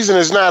season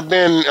has not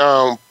been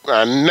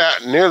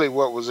not nearly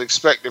what was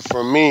expected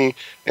from me,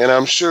 and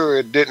I'm sure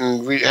it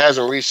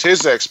hasn't reached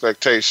his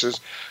expectations.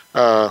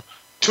 2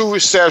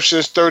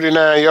 receptions,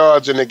 39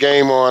 yards in the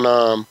game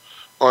on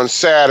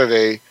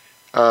Saturday.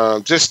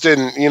 Just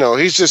didn't,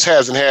 he just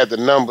hasn't had the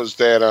numbers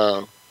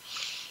that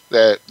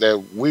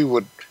we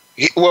would.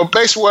 Well,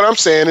 basically, what I'm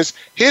saying is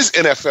his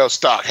NFL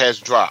stock has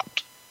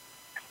dropped.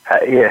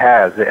 It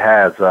has,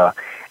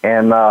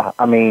 and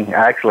I mean,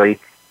 actually,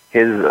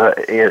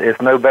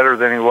 it's no better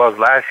than he was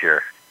last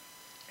year.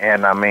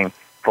 And I mean,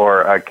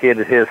 for a kid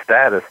of his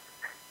status,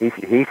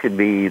 he should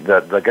be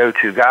the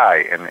go-to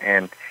guy.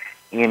 And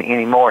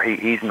anymore.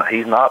 He's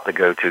not the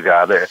go-to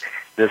guy there.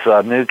 This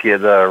new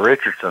kid,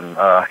 Richardson,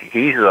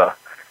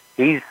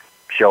 he's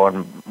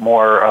showing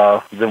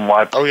more than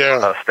what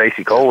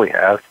Stacey Coley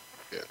has.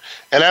 Yeah.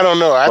 And I don't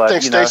know. I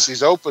think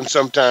Stacey's open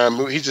sometime.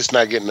 He's just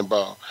not getting the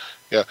ball.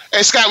 Yeah.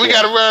 Hey, Scott, we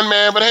got to run,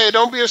 man. But, hey,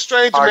 don't be a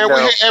stranger, man.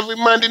 We're here every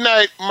Monday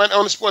night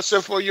on the Sports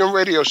Info UM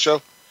radio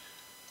show.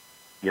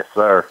 Yes,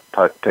 sir.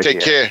 Take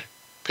care.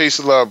 Peace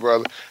and love,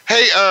 brother.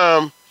 Hey,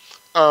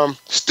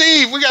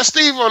 Steve, we got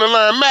Steve on the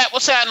line. Matt,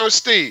 what's happening with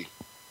Steve?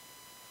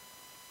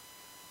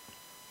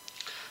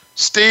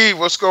 Steve,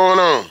 what's going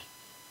on?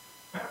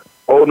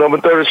 Oh, number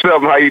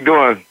 37, how you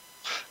doing?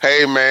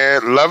 Hey,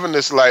 man, loving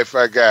this life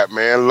I got,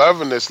 man.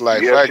 Loving this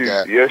life I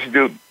got. Yes, you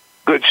do.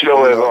 Good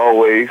show as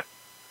always.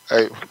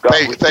 Hey,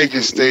 thank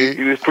you, Steve.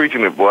 You was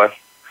preaching it, boy.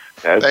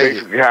 That's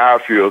basically how I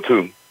feel,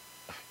 too.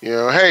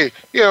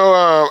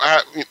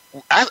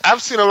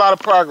 I've seen a lot of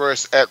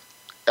progress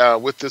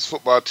with this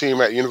football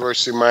team at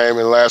University of Miami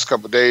in the last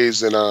couple of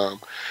days, and I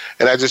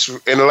just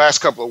in the last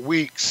couple of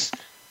weeks,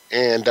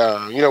 and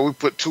we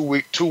put 2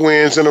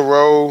 wins in a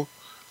row.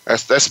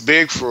 That's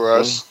big for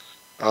us.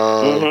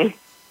 And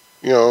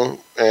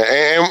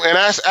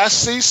I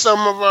see some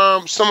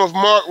of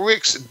Mark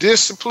Richt's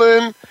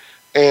discipline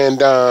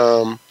and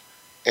a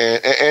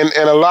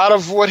lot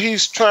of what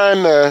he's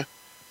trying to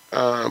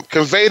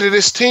convey to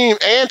this team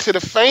and to the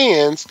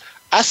fans.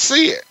 I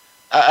see it.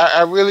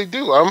 I really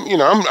do.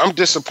 I'm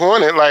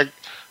disappointed,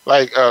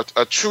 like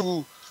a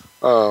true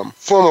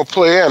former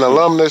player and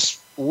alumnus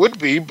would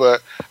be,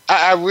 but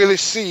I really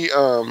see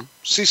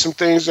some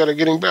things that are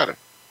getting better.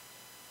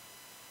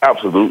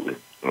 Absolutely.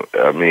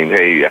 I mean,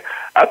 hey,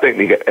 I think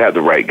they have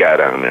the right guy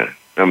down there.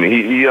 I mean,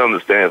 he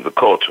understands the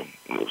culture.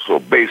 So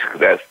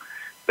basically,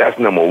 that's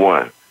number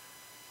one.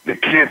 The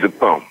kids will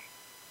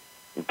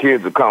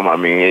come. I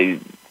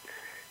mean,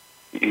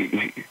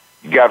 you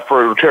got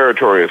further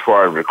territory as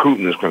far as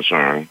recruiting is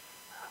concerned,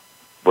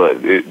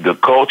 but the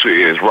culture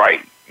is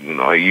right. You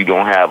know, you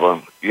have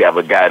a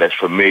guy that's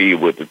familiar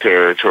with the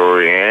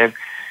territory, and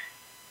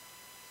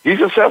he's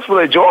successful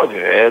at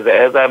Georgia.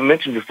 As I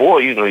mentioned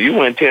before, you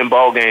win 10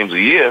 ball games a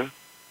year,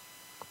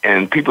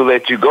 and people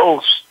let you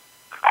go.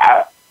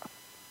 I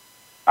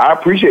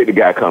appreciate the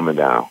guy coming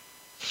down.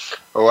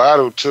 Oh, I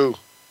do too,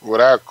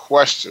 without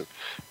question.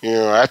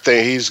 I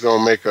think he's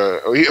gonna make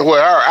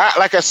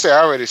like I said,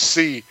 I already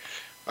see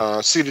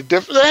the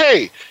difference.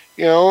 Hey,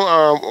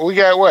 we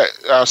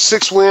got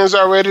 6 wins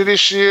already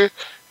this year,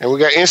 and we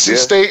got NC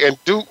State and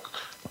Duke.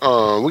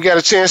 We got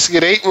a chance to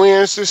get 8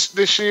 wins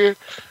this year.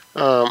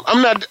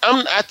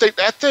 I think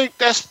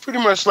that's pretty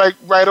much like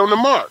right on the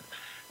mark.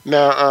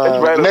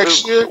 Now,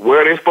 next year,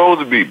 where they supposed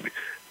to be,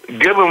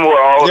 given what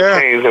all the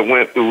teams have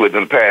went through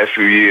within the past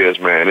few years,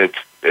 man, it's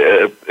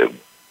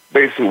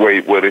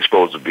basically where they're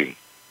supposed to be.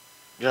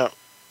 Yeah.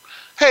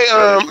 Hey,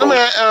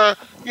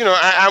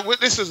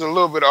 this is a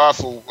little bit off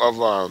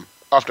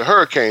the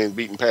Hurricane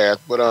beaten path,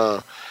 but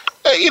I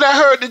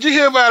heard. Did you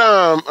hear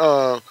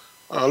about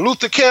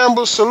Luther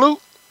Campbell's salute?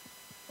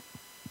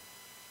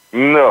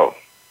 No.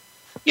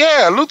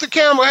 Yeah, Luther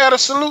Campbell had a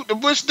salute to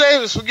Butch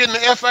Davis for getting the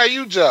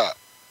FIU job.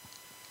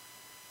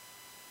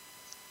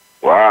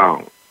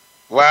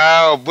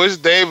 Wow,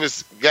 Butch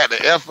Davis got the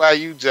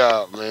FIU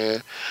job,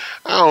 man.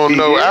 I don't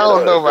know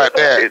about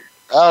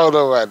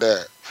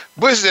that.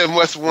 Butch just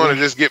must want to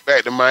just get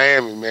back to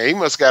Miami, man. He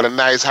must got a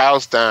nice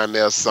house down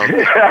there or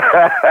something.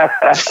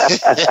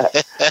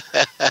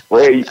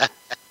 Well,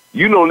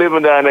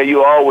 living down there,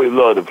 you always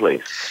love the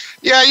place.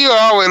 Yeah, you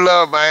always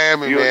love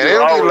Miami, man.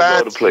 You always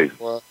love the place.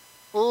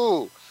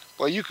 Ooh,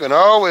 well, you can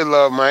always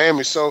love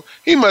Miami. So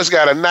he must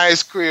got a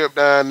nice crib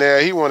down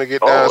there. He want to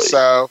get down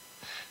south,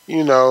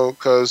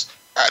 because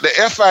the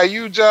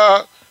FIU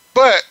job.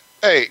 But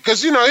hey,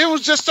 because it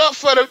was just up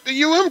for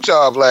the UM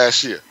job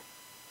last year.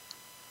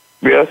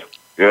 Yes,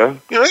 yeah.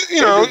 This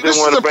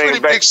is a pretty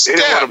big step.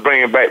 They didn't want to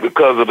bring it back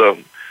because of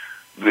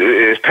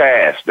his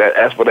past.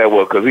 That's what that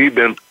was. Because he's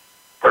been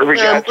perfect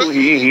guy too.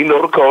 He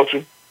know the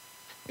culture.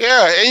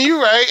 Yeah, and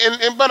you're right,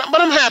 but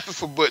I'm happy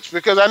for Butch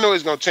because I know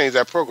he's gonna change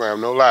that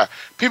program. No lie,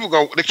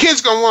 the kids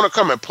gonna want to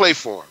come and play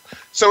for him.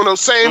 So those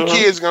same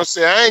kids gonna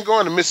say, I ain't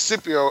going to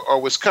Mississippi or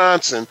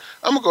Wisconsin.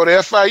 I'm gonna go to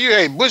FIU.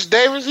 Hey, Butch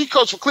Davis, he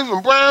coached for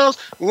Cleveland Browns,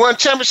 won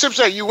championships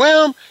at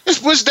UM. It's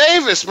Butch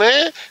Davis,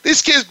 man.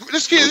 These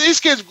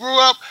kids grew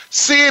up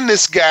seeing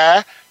this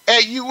guy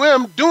at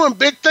UM doing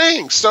big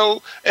things.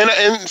 So and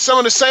some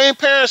of the same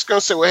parents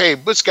gonna say, well, hey,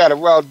 Butch got a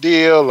raw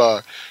deal,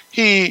 or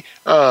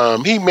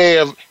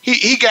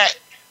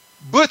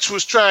Butch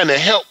was trying to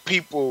help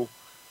people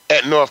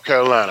at North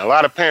Carolina. A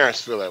lot of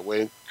parents feel that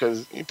way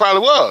because he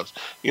probably was.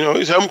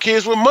 He's helping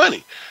kids with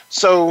money.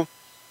 So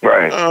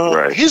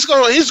right. He's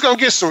gonna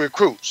get some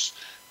recruits.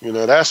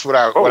 That's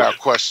without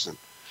question.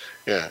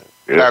 Yeah,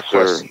 without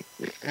question.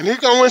 And he's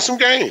gonna win some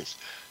games.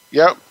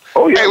 Yep.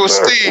 Oh yeah. Hey, well,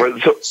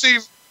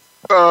 Steve,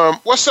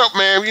 what's up,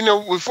 man?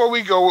 Before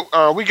we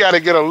go, we got to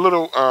get a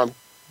little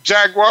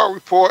Jaguar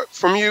report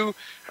from you.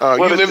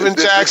 You live in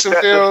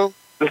Jacksonville.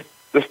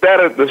 The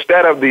stat of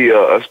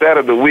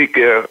the week,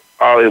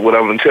 Ollie. What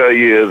I'm gonna tell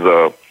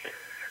you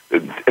is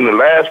In the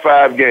last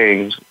 5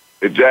 games,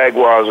 the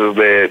Jaguars have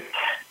led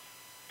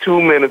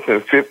 2 minutes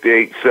and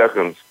 58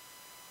 seconds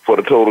for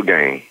the total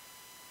game.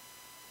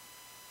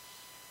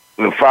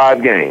 In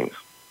 5 games,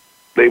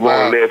 they've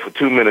only led for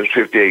 2 minutes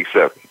 58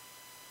 seconds.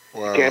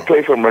 Wow. Can't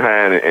play from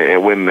behind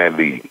and win that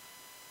lead.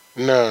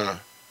 No.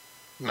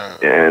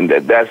 And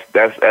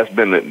that's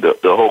been the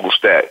whole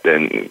stat.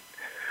 And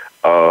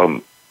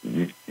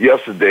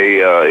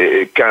yesterday,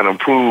 it kind of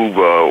proved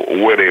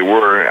where they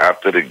were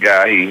after the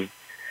guy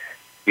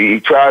he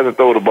tries to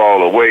throw the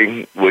ball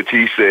away, which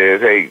he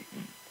says, hey,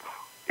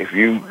 if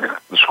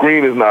the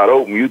screen is not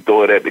open, you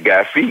throw it at the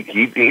guy's feet.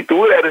 He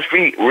threw it at his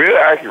feet, real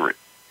accurate,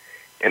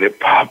 and it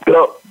popped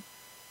up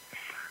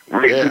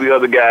right to the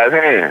other guy's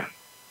hand.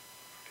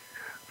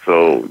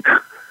 So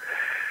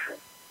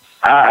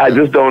I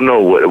just don't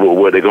know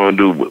what they're going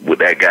to do with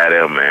that guy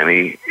there,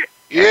 man.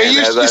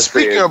 You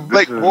speaking of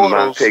Blake Bortles.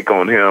 My take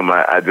on him,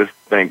 I just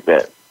think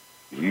that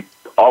you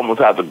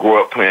almost have to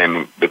grow up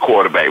playing the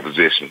quarterback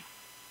position.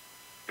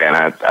 And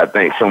I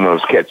think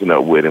someone's catching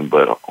up with him,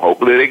 but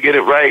hopefully they get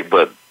it right.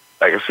 But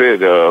like I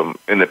said,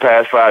 in the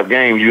past 5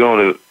 games, you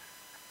only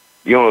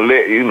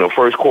let,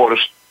 first quarter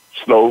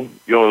slow.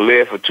 You only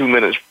led for 2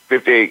 minutes,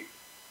 58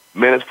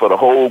 minutes for the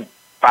whole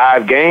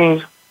 5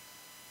 games.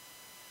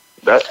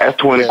 That's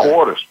 20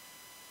 quarters.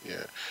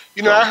 Yeah.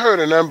 I heard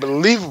an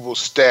unbelievable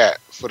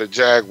stat for the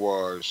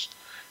Jaguars,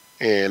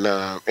 and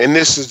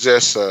this is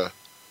just a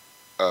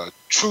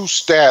true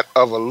stat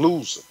of a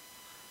loser.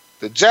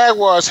 The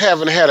Jaguars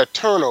haven't had a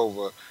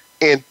turnover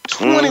in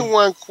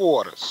 21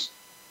 quarters.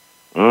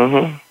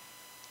 Mm-hmm.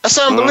 That's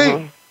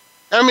unbelievable.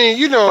 I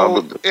mean, and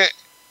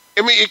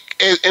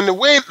the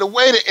way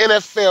the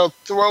NFL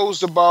throws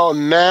the ball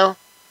now,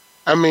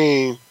 I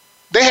mean,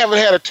 they haven't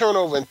had a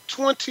turnover in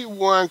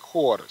 21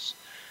 quarters.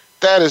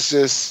 That is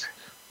just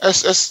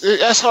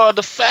that's hard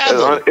to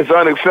fathom. It's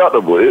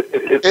unacceptable.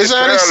 It's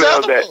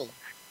unacceptable.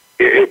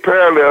 It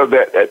parallels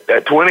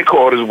that 20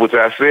 quarters, which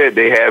I said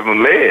they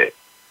haven't led.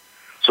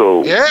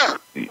 So you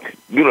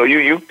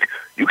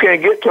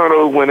can't get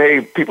turnovers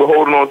when people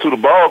holding on to the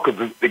ball,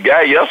 because the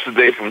guy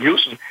yesterday from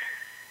Houston,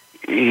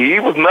 he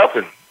was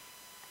nothing.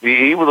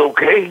 He was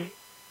okay.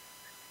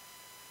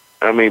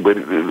 I mean, but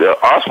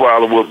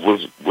Osweiler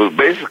was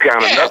basically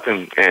kind of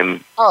nothing.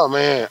 And oh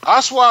man,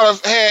 Osweiler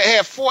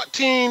had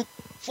 14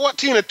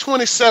 or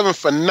 27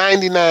 for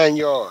 99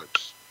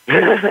 yards.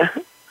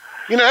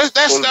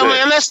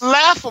 That's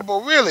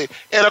laughable, really.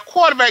 And a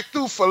quarterback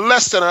threw for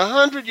less than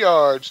 100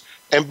 yards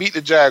and beat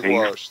the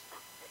Jaguars.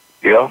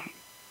 Yeah,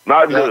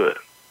 not good.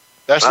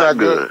 That's not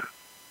good.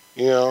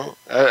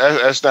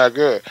 That's not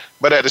good.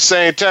 But at the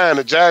same time,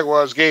 the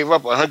Jaguars gave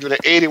up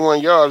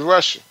 181 yards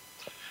rushing,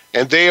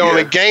 and they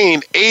only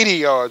gained 80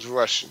 yards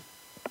rushing.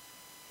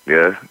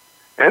 Yeah,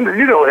 and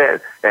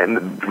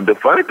and the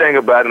funny thing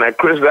about it, now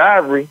Chris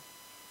Ivory,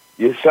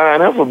 you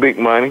sign up for big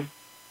money,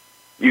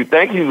 you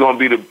think he's gonna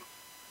be the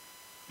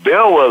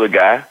bellwether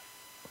guy,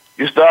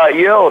 you start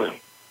yelling,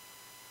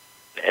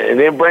 and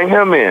then bring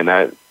him in.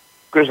 Now,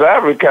 Chris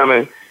Ivory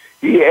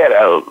he had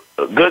a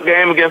good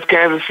game against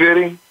Kansas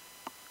City,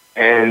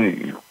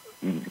 and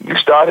you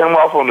start him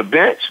off on the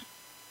bench.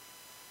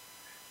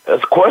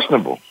 That's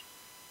questionable,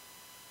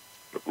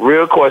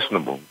 real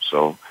questionable.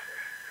 So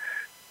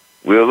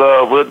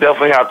we'll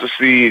definitely have to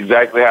see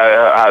exactly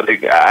how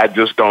they. I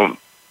just don't.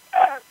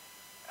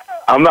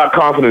 I'm not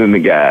confident in the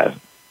guys,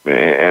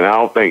 and I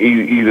don't think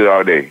either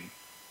are they.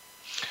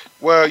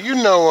 Well,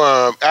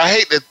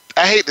 I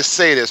hate to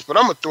say this, but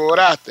I'm gonna throw it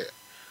out there.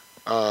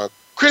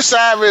 Chris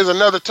Ivory is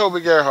another Toby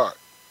Gerhart.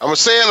 I'm gonna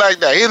say it like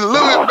that. He's a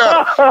little bit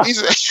better.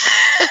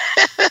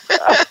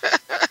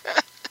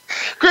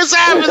 Chris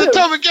Ivory is a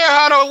Toby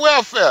Gerhart on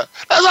welfare.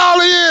 That's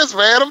all he is,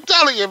 man. I'm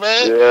telling you,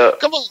 man. Yeah.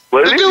 Come on.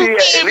 Well, at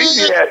least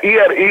he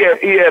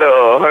had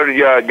a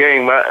 100-yard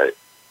game.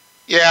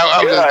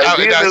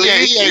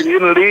 He's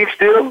in the league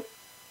still.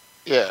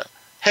 Yeah.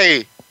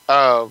 Hey,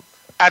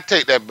 I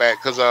take that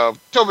back, because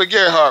Toby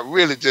Gerhart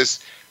really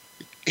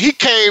he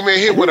came in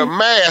here with a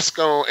mask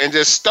on and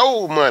just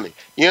stole money.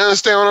 You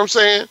understand what I'm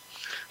saying?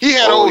 He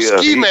had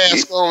ski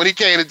mask on when he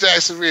came to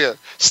Jacksonville.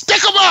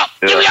 Stick him up.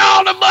 Give me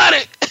all the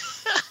money.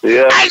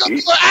 Yeah. I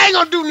ain't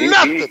gonna do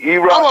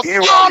nothing. I'm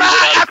gonna fall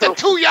down after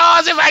 2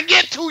 yards. If I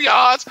get 2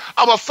 yards,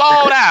 I'm gonna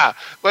fall down.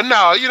 But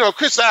no,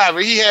 Chris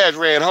Ivory, he has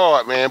ran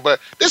hard, man.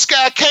 But this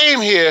guy came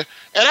here,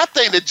 and I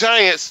think the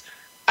Giants,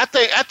 I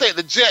think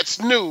the Jets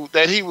knew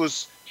that he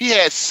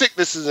had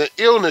sicknesses and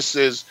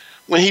illnesses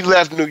when he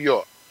left New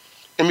York.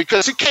 And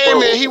because he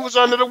came in, he was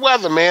under the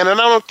weather, man.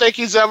 And I don't think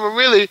he's ever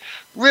really,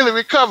 really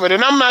recovered.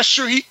 And I'm not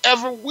sure he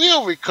ever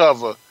will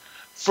recover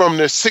from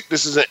the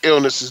sicknesses and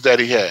illnesses that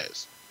he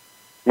has.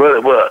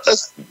 Well,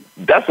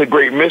 that's a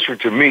great mystery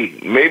to me.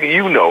 Maybe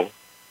you know.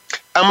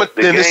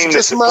 This is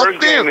just my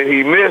first game that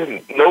he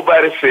missed,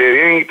 nobody said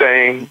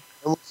anything.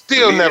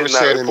 Still never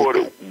said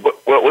anything.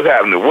 What was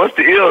happening? What's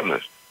the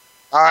illness?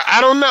 I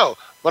don't know.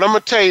 But I'm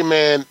going to tell you,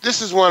 man, this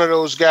is one of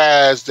those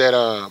guys that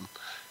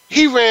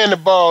he ran the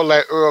ball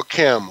like Earl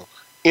Campbell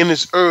in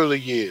his early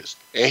years,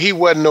 and he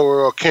wasn't no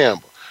Earl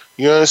Campbell.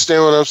 You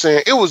understand what I'm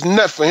saying? It was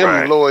nothing for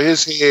him to lower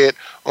his head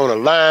on a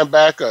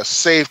linebacker, a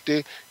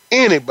safety,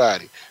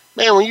 anybody.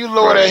 Man, when you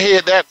lower that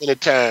head that many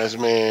times,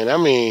 man, I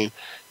mean,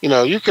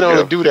 you can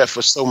only do that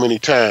for so many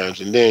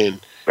times, and then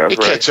it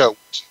catch up with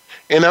you.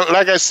 And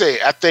like I say,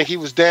 I think he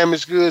was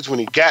damaged goods when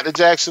he got to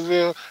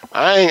Jacksonville.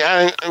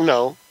 I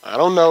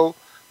don't know,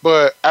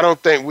 but I don't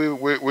think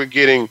we're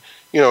getting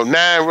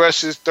 9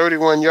 rushes,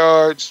 31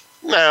 yards.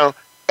 Now,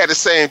 at the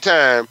same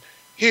time,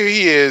 here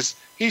he is.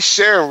 He's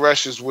sharing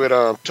rushes with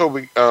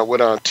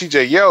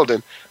T.J.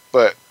 Yeldon,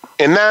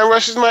 and 9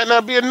 rushes might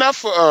not be enough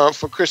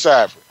for Chris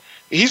Ivory.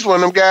 He's one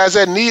of them guys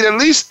that need at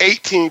least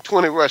 18,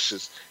 20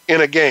 rushes in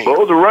a game.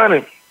 Supposed to run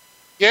him.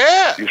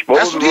 Yeah, you're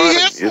supposed to run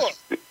him.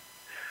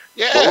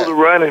 Yeah, supposed to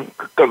run him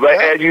because,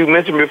 as you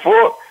mentioned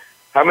before,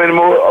 how many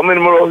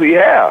more does he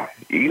have?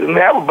 He doesn't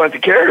have a bunch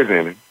of carries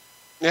in him.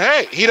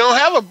 Hey, he don't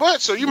have a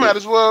bunch, so you might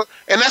as well.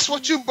 And that's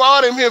what you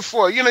brought him here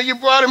for. You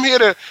brought him here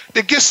to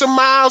get some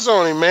miles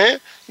on him, man.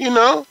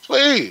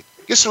 Please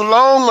get some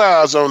long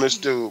miles on this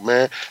dude,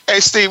 man. Hey,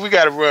 Steve, we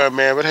got to run,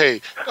 man. But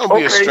hey, don't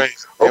be a stranger.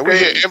 Man. We're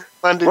here every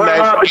Monday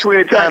night. Between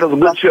the tackles, a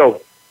good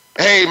show.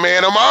 Hey,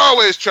 man, I'm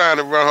always trying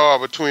to run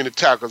hard between the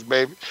tackles,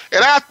 baby.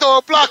 And I throw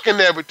a block in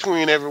there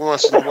between every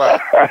once in a while.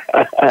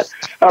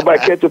 How about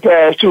catch a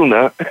pass, too,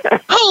 now?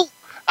 Oh,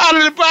 out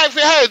of the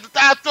backfield, hey,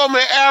 I throw me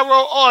an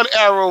arrow or an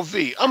arrow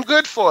V. I'm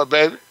good for it,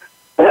 baby.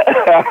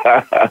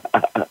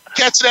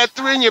 Catch that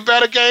 3 and you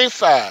better gain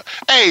 5.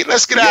 Hey,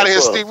 let's get out of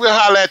here, Steve. We'll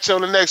holler at you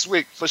on the next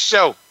week for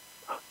sure.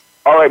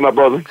 All right, my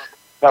brother.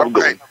 Have a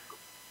good one.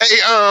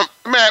 Hey,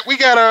 Matt, we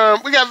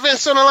got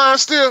Vince on the line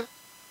still.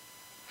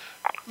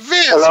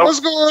 Vince, hello? What's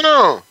going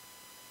on?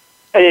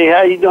 Hey,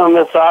 how you doing,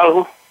 Mr.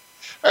 Oliver?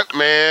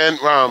 Man,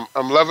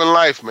 I'm loving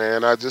life,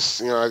 man. I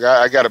just,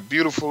 I got a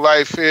beautiful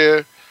life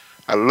here.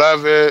 I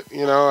love it.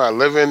 I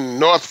live in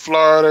North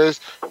Florida.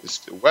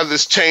 The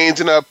weather's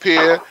changing up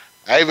here.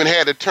 I even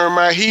had to turn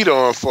my heat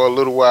on for a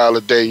little while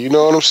a day. You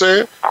know what I'm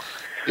saying?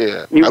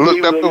 Yeah. I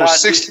looked up, it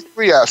was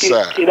 63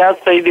 outside. Can I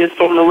say this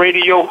on the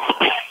radio?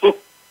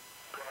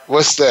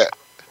 What's that?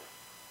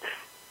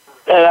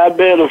 That I've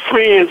been a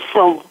friend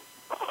from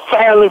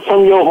family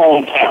from your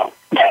hometown.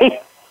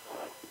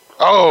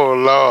 Oh,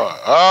 Lord.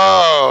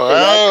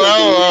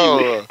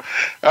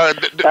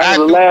 That's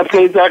the last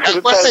place I could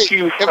have thanked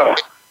you for.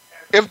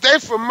 If they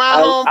from my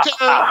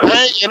hometown,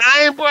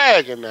 I ain't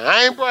bragging now.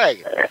 I ain't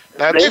bragging.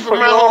 Now, if they from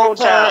my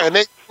hometown and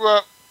they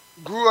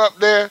grew up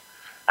there,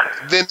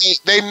 then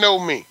they know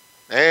me.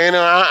 And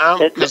I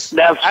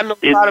know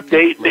a lot of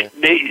people.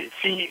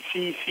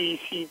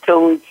 She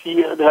told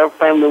me her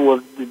family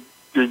was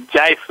the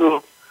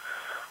Jackson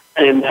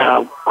and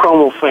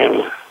Cromer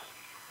family.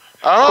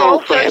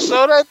 Oh, okay.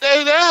 So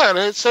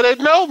they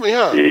know me,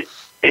 huh?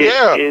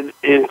 And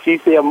she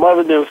said her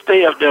mother didn't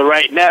stay up there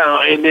right now,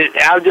 and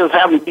I just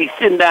happened to be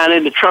sitting down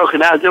in the truck,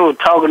 and I was just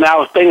talking. I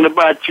was thinking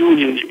about you,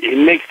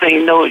 and next thing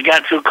you know, it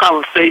got to a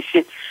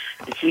conversation.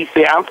 And she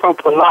said, "I'm from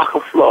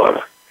Palaca,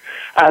 Florida."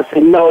 I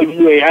said, "No,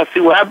 you ain't." I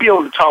said, "Well, I'll be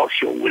on the talk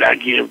show when I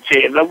get a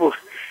chance."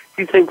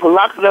 She said,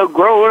 "Palaca, they're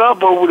growing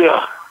up over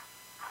there."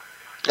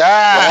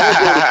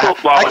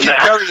 I keep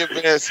telling you,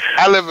 Vince,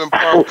 I live in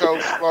Palm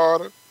Coast,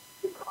 Florida.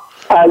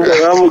 I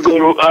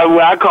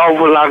call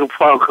Palaca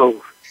Palm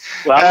Coast.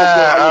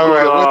 Well,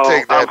 we'll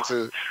take that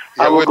too.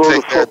 Yeah, we'll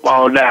take that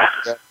football now.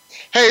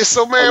 Hey,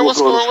 so man,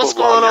 what's going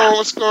on?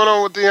 What's going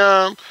on with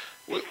the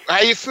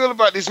how you feel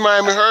about these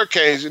Miami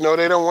Hurricanes? They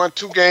don't won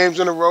 2 games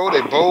in a row.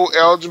 They bowl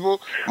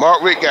eligible.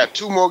 Mark Richt got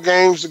 2 more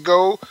games to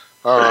go.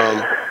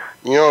 A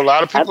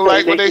lot of people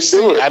like what they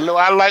see. I know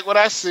I like what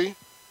I see.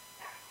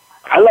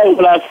 I like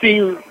what I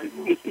see.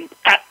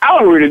 I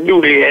already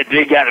knew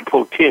they got the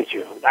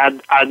potential.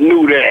 I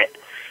knew that.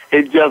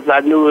 It just,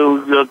 I knew it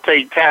was going to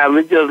take time.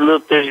 It's just little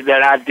things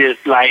that I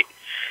dislike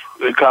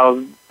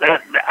because I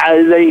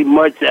ain't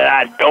much that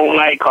I don't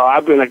like. Cause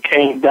I've been a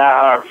Cane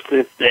diehard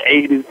since the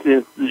 80s,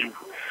 since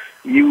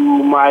you,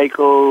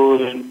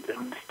 Michael, and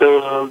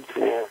Stubbs,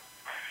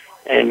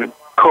 and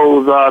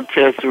Kozar,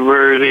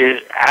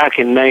 Testaverde. I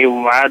can name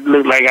them. I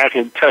look like I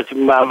can touch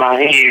them by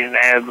my hand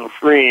as a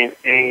friend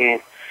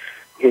and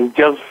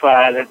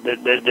justify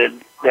the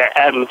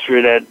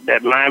atmosphere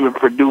that Miami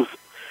produced.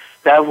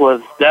 That's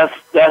the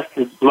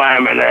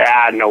lineman that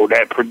I know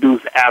that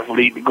produce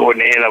athlete to go in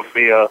the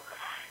NFL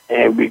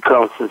and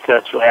become a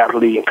successful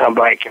athlete and come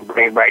back and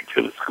bring back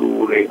to the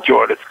school and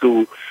enjoy the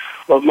school.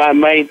 But my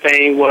main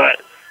thing was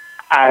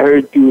I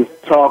heard you was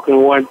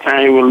talking one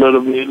time a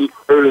little bit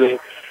earlier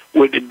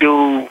with the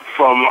dude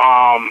from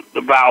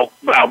about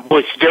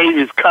Butch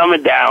Davis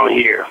coming down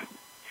here,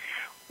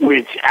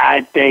 which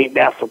I think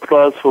that's a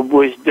plus for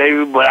Butch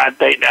Davis, but I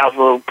think that's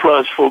a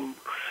plus for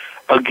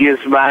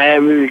against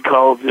Miami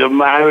because if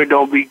Miami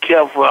don't be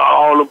careful,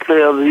 all the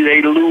players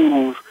they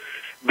lose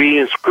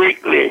being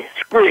strict,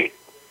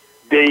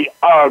 they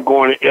are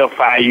going to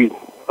FIU.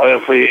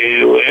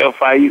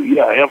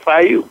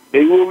 FIU.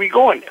 They will be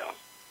going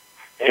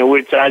there. In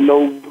which I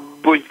know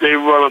Butch, they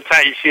run a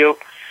tight ship.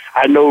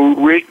 I know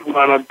Rick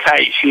run a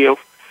tight ship.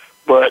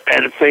 But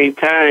at the same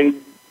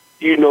time,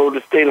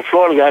 the state of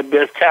Florida got the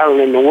best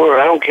talent in the world.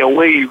 I don't care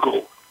where you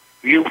go.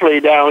 You play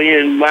down here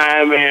in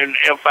Miami and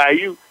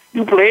FIU,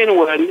 you play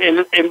anywhere.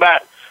 And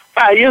about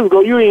 5 years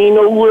ago, you didn't even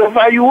know who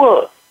FIU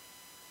was.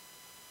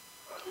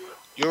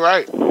 You're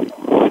right.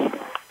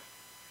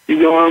 You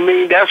know what I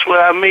mean? That's what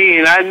I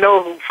mean. I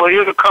know for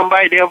him to come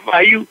back to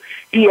FIU,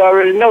 he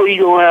already know he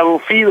going to have a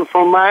feeler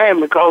from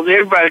Miami because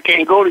everybody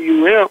can't go to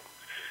UM.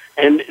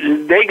 And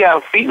they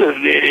got feelers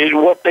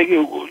in what they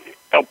can,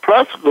 a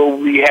plus go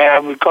we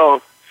have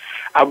because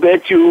I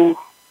bet you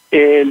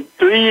in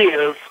 3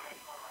 years,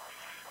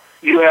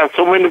 you have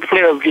so many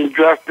players get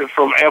drafted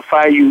from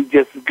FIU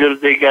just as good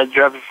as they got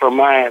drafted from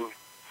Miami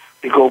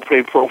to go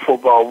play pro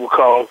football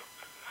because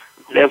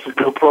that's a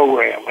good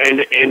program. And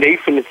they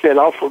finna set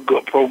off a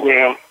good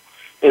program.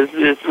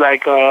 It's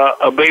like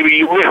a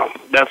baby UM.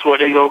 That's what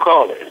they going to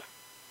call it.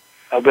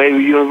 A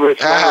baby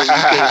university. You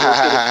can't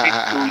go to the big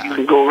school. You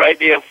can go right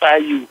to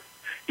FIU.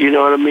 You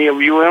know what I mean? If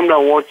UM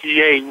don't want you,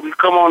 hey, we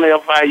come on to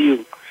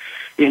FIU.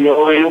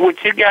 And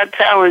what you got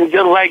talent,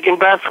 just like in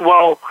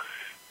basketball,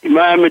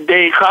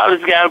 Miami-Dade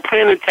College got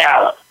plenty of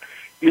talent.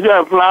 You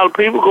got a lot of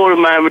people go to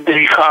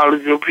Miami-Dade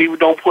College and people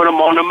don't put them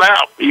on the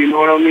map. You know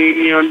what I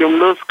mean? Them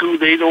little schools,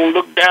 they don't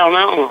look down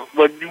on them.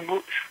 But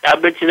I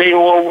bet you they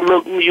don't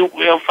overlook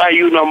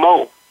FIU no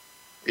more.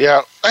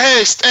 Yeah.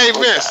 Hey,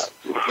 Vince,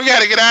 we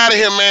got to get out of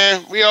here,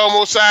 man. We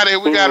almost out of here.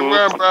 We got to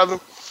run, brother.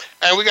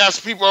 And we got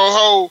some people on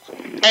hold.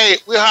 Hey,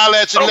 we'll holler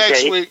at you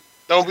next week.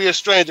 Don't be a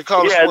stranger.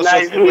 Call us. Yeah,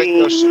 nice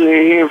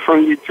hearing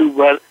from you too,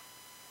 brother.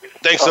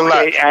 Thanks a lot.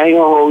 I ain't gonna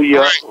hold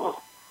you up. Right.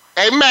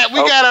 Hey, Matt, we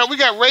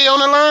got Ray on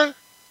the line.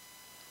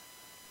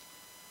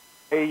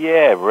 Hey,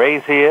 yeah,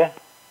 Ray's here.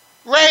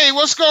 Ray,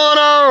 what's going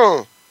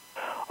on?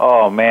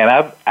 Oh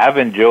man, I've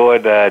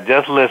enjoyed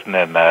just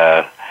listening.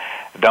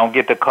 Don't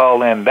get to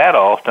call in that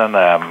often.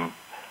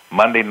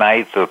 Monday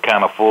nights are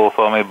kind of full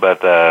for me,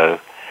 but I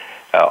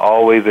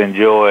always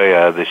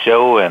enjoy the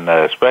show, and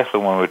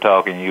especially when we're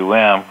talking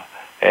UM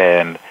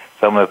and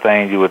some of the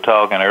things you were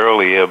talking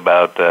earlier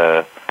about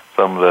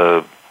some of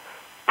the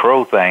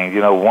pro things.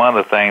 One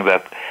of the things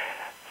that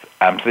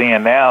I'm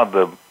seeing now,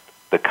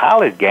 the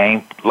college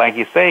game, like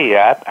you say,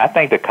 I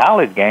think the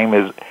college game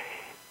is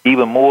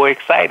even more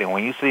exciting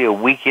when you see a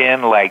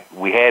weekend like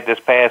we had this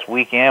past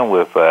weekend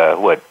with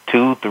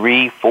 2,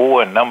 3,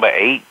 4, and number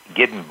 8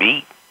 getting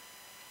beat.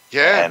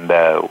 Yeah. And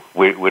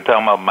we're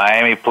talking about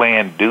Miami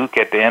playing Duke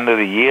at the end of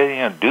the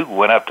year. Duke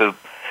went up to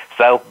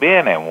South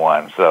Bend and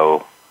won.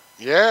 So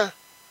yeah.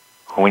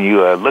 When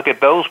you look at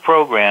those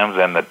programs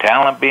and the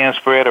talent being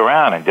spread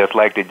around, and just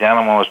like the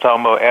gentleman was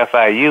talking about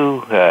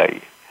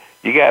FIU,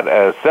 you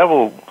got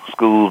several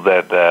schools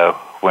that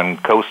when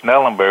Coach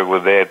Snellenberg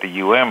was there at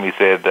the UM, he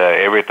said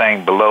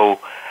everything below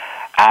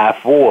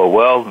I-4.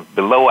 Well,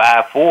 below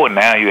I-4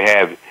 now you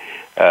have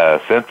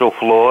Central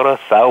Florida,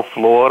 South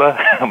Florida,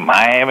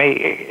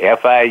 Miami,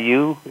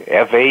 FIU,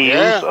 FAU.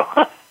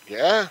 Yeah.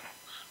 Yeah.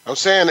 I'm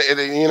saying,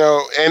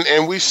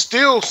 and we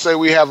still say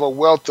we have a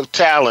wealth of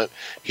talent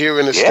here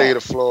in the state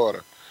of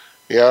Florida.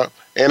 Yeah.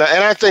 And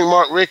I think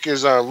Mark Richt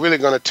is really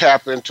going to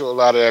tap into a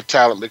lot of that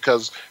talent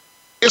because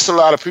it's a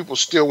lot of people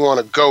still want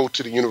to go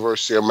to the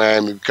University of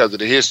Miami because of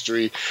the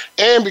history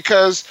and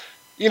because,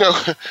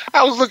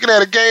 I was looking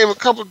at a game a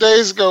couple of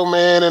days ago,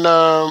 man,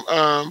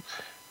 and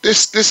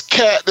this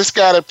guy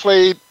that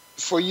played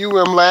for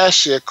UM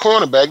last year,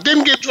 cornerback,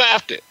 didn't get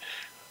drafted,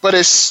 but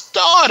is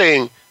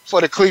starting for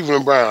the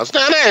Cleveland Browns.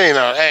 Now,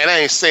 that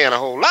ain't saying a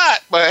whole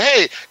lot, but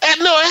hey,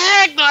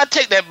 I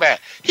take that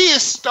back. He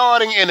is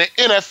starting in the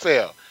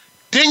NFL.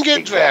 Didn't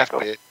get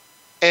drafted.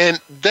 And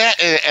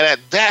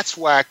that's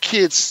why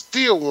kids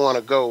still want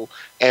to go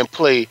and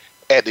play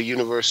at the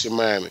University of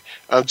Miami.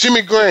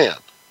 Jimmy Graham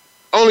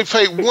only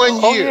played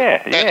 1 year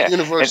at the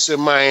University of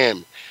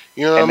Miami.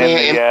 You know what I mean?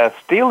 And the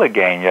Steeler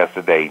game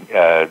yesterday,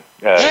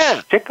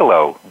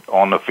 Chickalo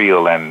on the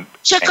field and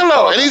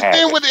Chickalo, and he's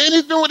been with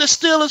the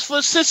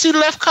Steelers since he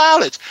left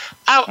college.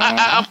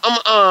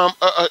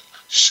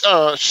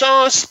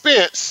 Sean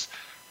Spence,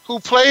 who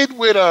played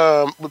with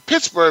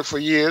Pittsburgh for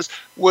years,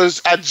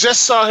 I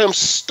just saw him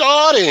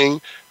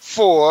starting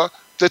for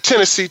the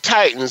Tennessee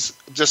Titans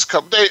just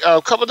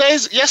a couple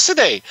days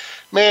yesterday,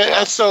 man. Yeah.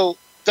 And so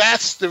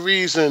that's the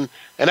reason.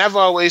 And I've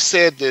always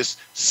said this: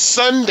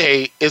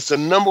 Sunday is the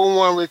number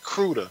one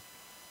recruiter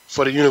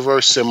for the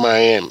University of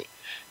Miami,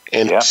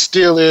 and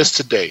still is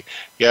today.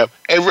 Yep.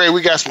 Hey Ray,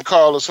 we got some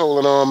callers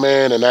holding on,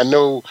 man, and I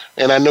know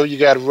you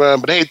got to run.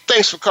 But hey,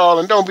 thanks for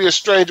calling. Don't be a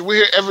stranger.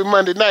 We're here every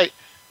Monday night.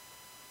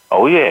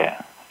 Oh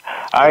yeah,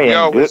 I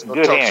am.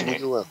 Good hearing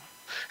you.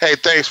 Hey,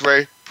 thanks,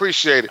 Ray.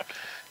 Appreciate it.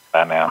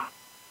 Bye now.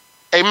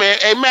 Hey man,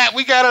 hey Matt,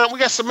 we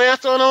got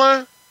Samantha on the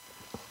line.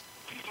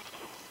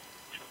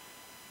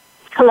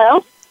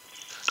 Hello.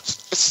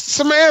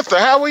 Samantha,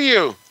 how are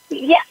you?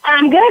 Yeah,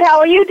 I'm good. How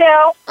are you,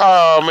 Dale?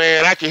 Oh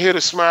man, I can hear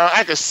the smile.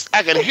 I can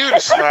hear the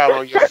smile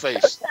on your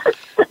face.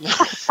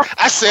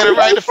 I said it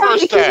right the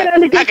first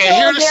time. I can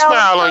hear the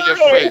smile on your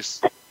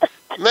face.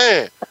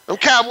 Man, them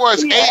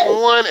Cowboys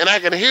 8-1, and I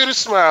can hear the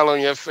smile on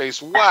your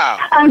face. Wow.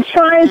 I'm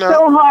trying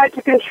so hard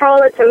to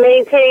control it, to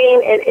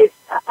maintain, and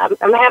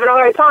I'm having a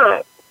hard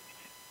time.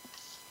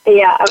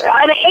 Yeah,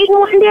 are they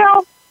 8-1,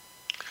 Daryl?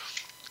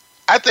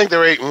 I think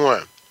they're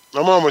 8-1.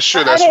 I'm almost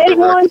sure that's what the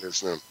record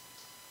is now.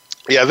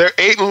 Yeah, they're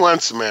 8-1,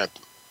 Samantha.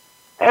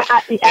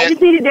 I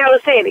just needed Daryl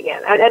to say it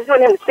again. I just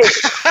wanted him to say it.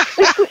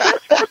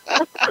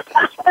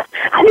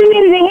 I just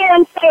needed to hear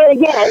him say it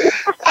again.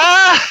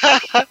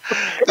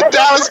 The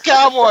Dallas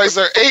Cowboys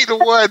are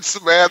 8-1,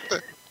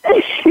 Samantha.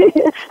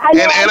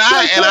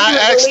 I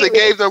actually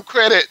gave them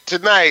credit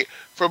tonight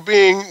for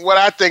being what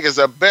I think is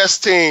the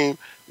best team,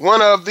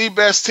 one of the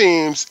best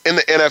teams in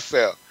the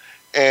NFL.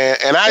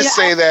 And I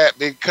say that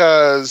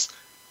because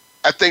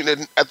I think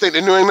the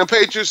New England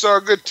Patriots are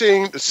a good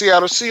team, the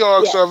Seattle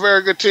Seahawks are a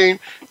very good team,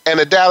 and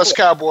the Dallas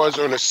Cowboys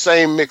are in the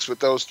same mix with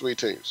those three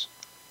teams.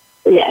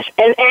 Yes,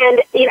 and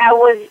I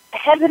was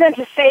hesitant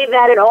to say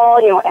that at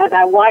all, as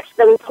I watched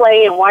them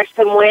play and watched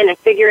them win and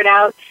figure it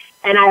out.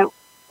 And I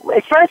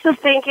at first was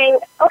thinking,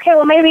 okay,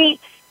 well maybe,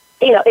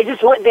 it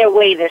just went their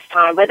way this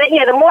time. But then,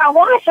 the more I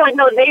watch, I'm like,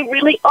 no, they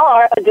really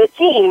are a good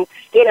team.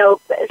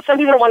 Some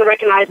people don't want to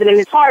recognize it, and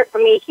it's hard for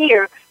me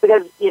here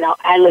because,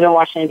 I live in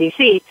Washington,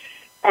 D.C.,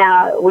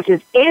 which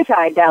is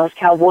anti-Dallas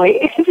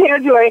Cowboy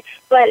territory.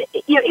 But,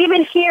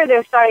 even here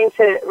they're starting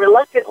to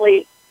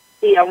reluctantly,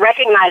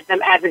 recognize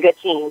them as a good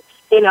team.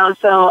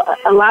 So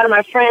a lot of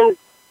my friends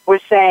were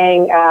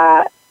saying,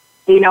 I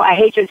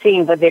hate your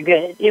team, but they're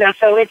good.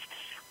 So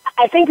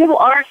I think people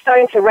are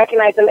starting to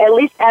recognize them at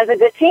least as a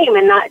good team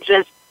and not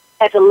just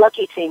as a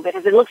lucky team,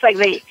 because it looks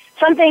like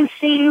some things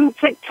seem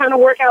to kind of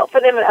work out for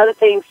them and other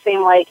things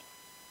seem like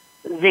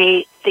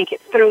they think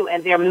it through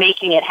and they're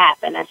making it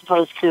happen as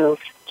opposed to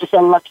just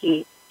a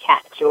lucky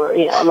catch or,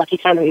 a lucky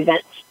turn of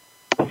events.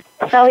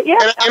 So, yeah.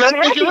 And I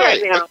think you're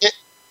right.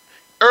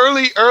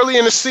 Early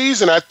in the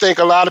season, I think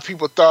a lot of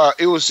people thought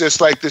it was just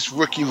like this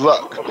rookie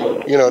luck.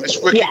 This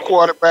rookie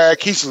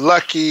quarterback, he's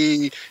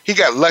lucky. He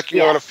got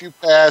lucky on a few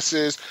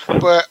passes.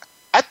 But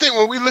I think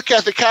when we look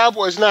at the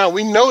Cowboys now,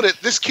 we know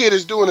that this kid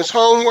is doing his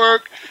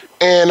homework,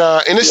 and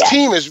this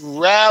team is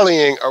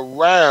rallying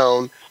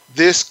around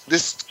this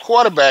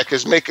quarterback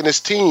is making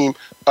this team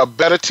a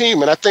better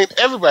team. And I think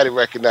everybody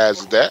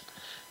recognizes that.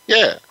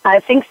 Yeah. I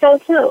think so,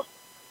 too.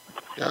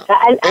 Yeah.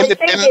 I think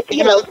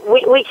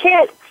we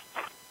can't.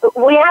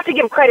 We have to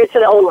give credit to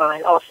the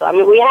O-line also. I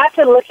mean, we have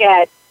to look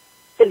at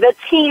the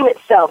team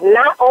itself.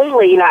 Not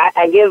only,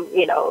 I give,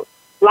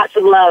 lots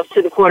of love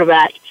to the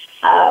quarterback,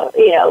 and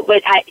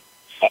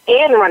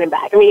the running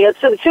back. I mean,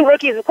 so the two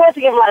rookies, of course,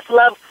 we give them lots of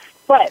love,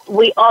 but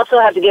we also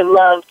have to give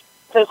love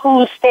to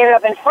who's standing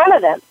up in front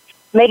of them,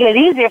 making it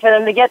easier for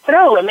them to get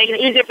through and making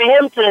it easier for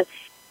him to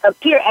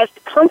appear as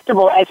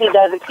comfortable as he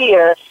does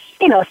appear,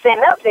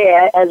 standing up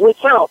there as we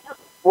count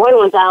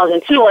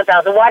 1,000,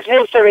 2,000, watching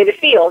him survey the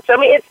field. So, I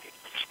mean,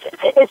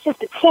 it's just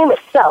the team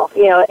itself,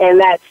 and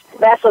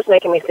that's what's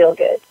making me feel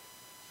good.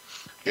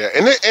 Yeah,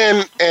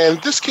 and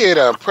this kid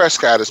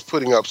Prescott is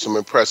putting up some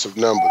impressive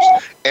numbers.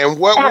 And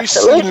what we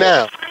see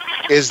now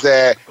is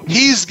that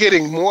he's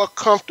getting more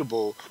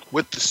comfortable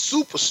with the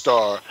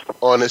superstar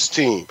on his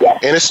team. Yes.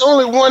 And it's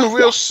only one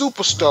real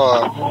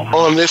superstar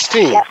on this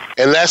team,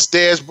 and that's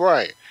Dez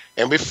Bryant.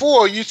 And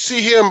before, you'd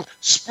see him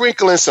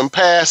sprinkling some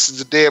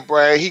passes to Dez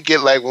Bryant. He'd get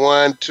like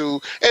 1,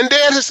 2. And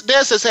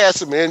Dez has had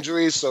some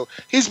injuries, so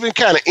he's been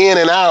kind of in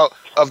and out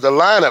of the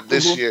lineup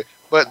this year.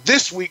 But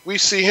this week, we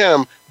see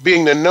him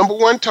being the number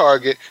one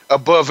target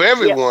above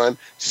everyone,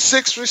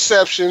 6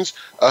 receptions,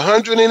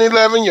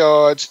 111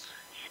 yards,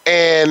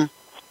 and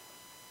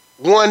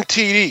 1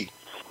 TD.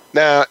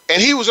 Now, and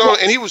he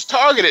was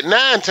targeted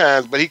 9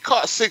 times, but he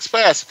caught 6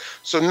 passes.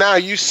 So now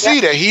you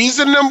see that he's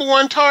the number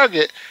one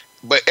target.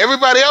 But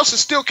everybody else is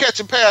still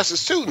catching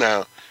passes too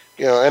now,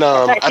 and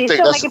I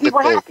think that's a good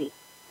thing. Happy.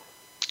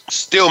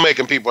 Still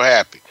making people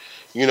happy,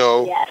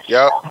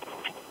 Yep.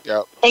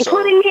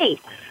 Including me.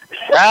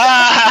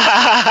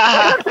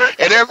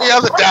 And every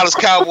other Dallas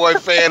Cowboy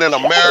fan in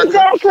America.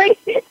 Exactly.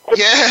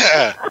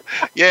 Yeah.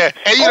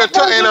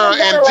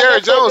 And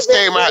Jerry Jones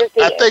came out.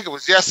 I think it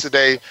was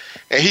yesterday,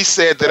 and he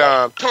said that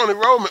Tony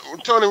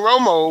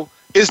Romo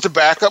is the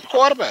backup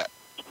quarterback.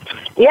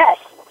 Yes,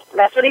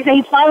 that's what he said.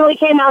 He finally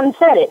came out and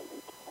said it.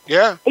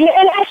 Yeah. And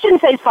I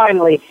shouldn't say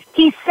finally.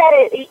 He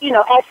said it,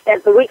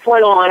 as the weeks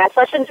went on. I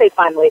shouldn't say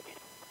finally.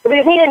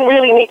 Because he didn't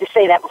really need to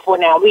say that before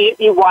now.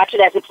 You watch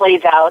it as it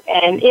plays out.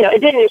 And, it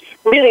didn't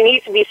really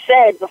need to be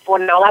said before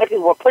now. A lot of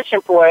people were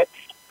pushing for it.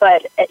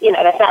 But,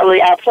 that's not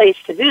really our place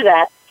to do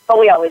that. But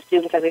we always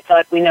do because we feel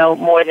like we know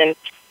more than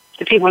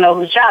the people know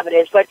whose job it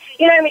is. But,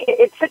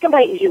 it's a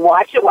complete, you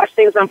watch it, watch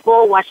things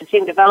unfold, watch the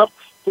team develop,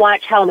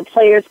 watch how the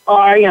players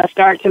are,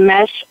 start to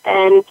mesh,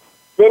 and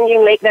then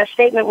you make that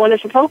statement when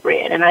it's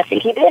appropriate, and I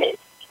think he did.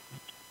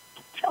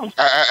 So.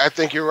 I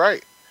think you're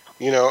right.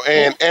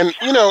 And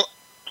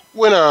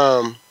when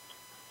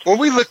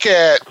we look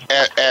at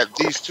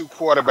these two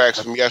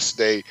quarterbacks from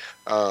yesterday,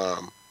 Ben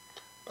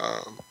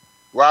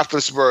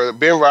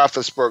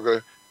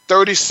Roethlisberger,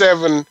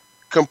 37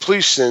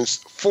 completions,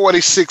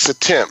 46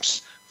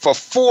 attempts for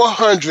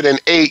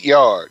 408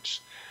 yards.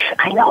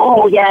 I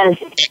know, yes.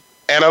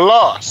 And a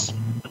loss.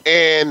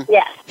 And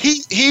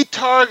he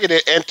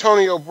targeted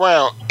Antonio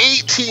Brown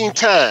 18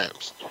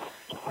 times.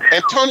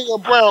 Antonio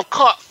Brown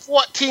caught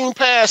 14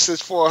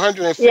 passes for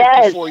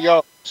 154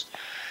 yards.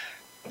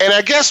 And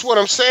I guess what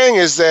I'm saying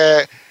is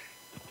that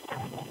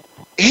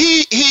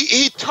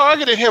he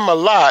targeted him a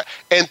lot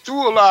and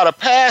threw a lot of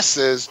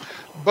passes,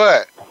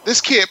 but this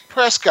kid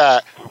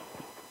Prescott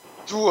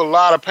threw a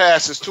lot of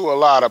passes to a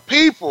lot of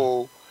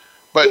people,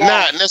 but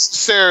not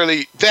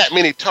necessarily that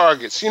many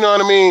targets. You know what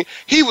I mean?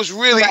 He was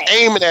really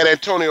aiming at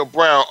Antonio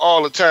Brown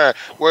all the time.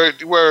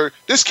 Where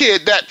this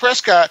kid, Dak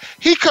Prescott,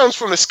 he comes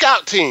from the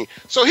scout team.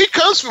 So he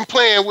comes from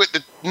playing with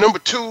the number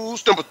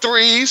 2s, number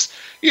 3s,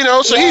 you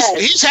know, so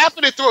he's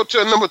happy to throw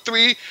to a number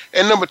 3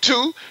 and number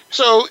 2.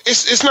 So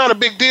it's not a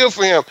big deal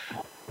for him.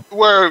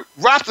 Where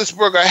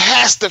Roethlisberger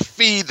has to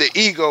feed the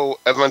ego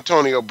of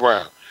Antonio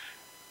Brown.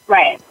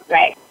 Right.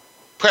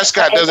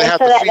 Prescott doesn't have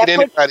to feed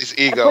anybody's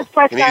ego. It puts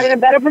Prescott in a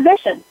better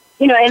position.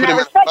 You know, in that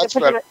respect, it puts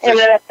him in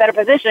a better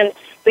position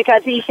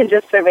because he can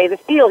just survey the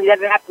field. He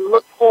doesn't have to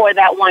look for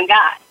that one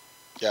guy.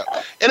 Yeah,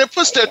 and it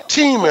puts their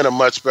team in a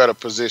much better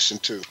position,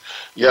 too.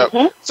 Yeah.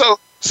 Mm-hmm. So,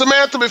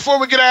 Samantha, before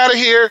we get out of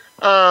here,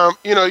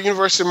 you know,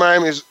 University of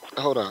Miami is,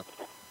 the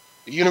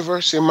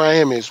University of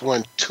Miami has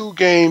won 2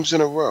 games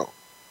in a row.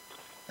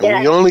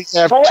 And we only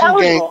have 2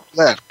 games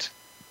left.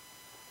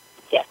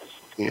 Yes.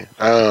 Yeah.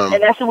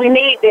 And that's what we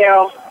need,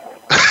 Daryl.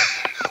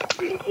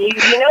 You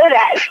know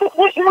that.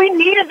 We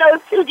needed those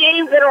 2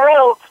 games in a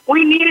row.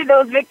 We needed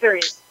those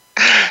victories.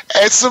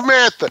 And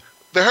Samantha,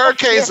 the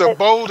Hurricanes are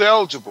bowl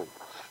eligible.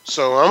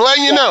 So I'm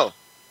letting you know,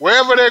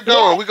 wherever they're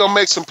going, we're going to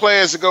make some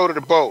plans to go to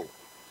the bowl.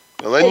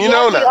 I'm letting you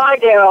know now. We are,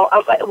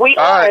 Daryl. We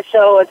are. Right.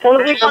 So as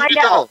soon as we find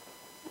out.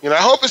 You know,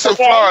 I hope it's in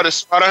Florida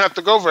so I don't have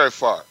to go very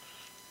far.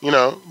 You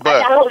know,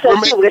 but I hope so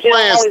too, because you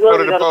don't always go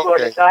to the bowl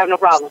game. So I have no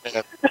problem.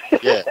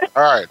 Yeah.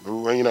 All right.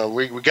 You know,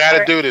 we got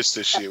to do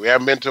this year. We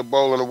haven't been to a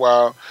bowl in a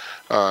while.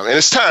 And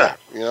it's time,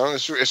 you know,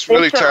 it's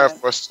really time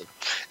for us to,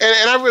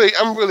 and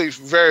I'm really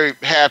very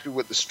happy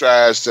with the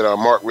strides that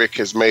Mark Richt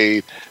has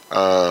made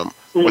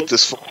with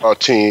this football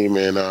team,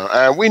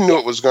 and we knew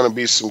it was going to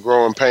be some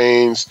growing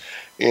pains,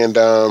 and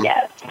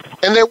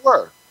they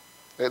were,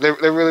 they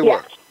really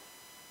were,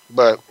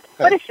 but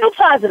it's still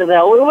positive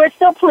though. We're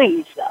still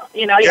pleased though,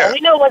 you know. We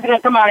knew it wasn't going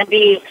to come out and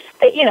be,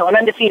 you know, an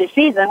undefeated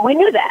season. We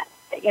knew that,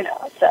 you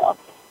know, so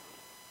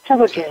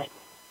we're good.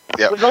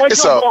 Yeah. We're going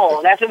to a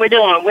bowl. That's what we're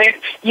doing.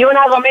 You and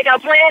I are going to make our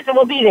plans, and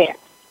we'll be there.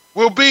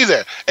 We'll be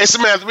there. Hey,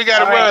 Samantha, we got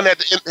to run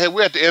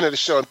we're at the end of the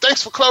show. And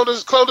thanks for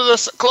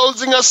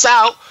closing us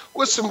out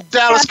with some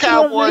Dallas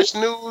Cowboys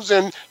news.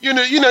 And you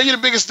know, you're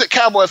the biggest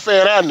Cowboy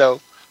fan I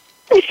know.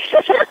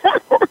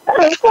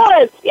 Of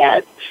course,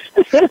 yes.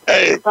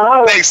 Hey,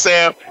 thanks,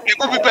 Sam. Hey,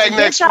 we'll be back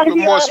next week with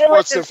more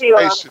sports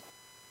information.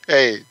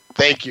 Hey,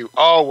 thank you,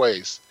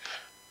 always.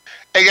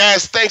 Hey,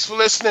 guys, thanks for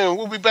listening.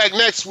 We'll be back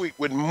next week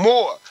with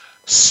more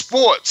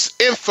sports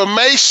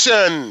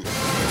information.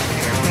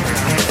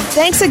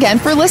 Thanks again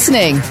for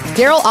listening.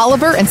 Daryl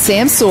Oliver and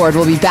Sam Sword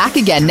will be back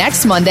again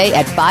next Monday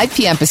at 5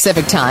 p.m.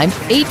 Pacific Time,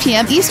 8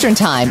 p.m. Eastern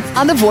Time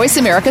on the Voice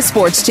America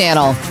Sports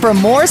Channel for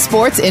more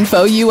Sports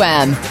Info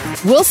UM.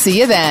 We'll see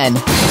you then.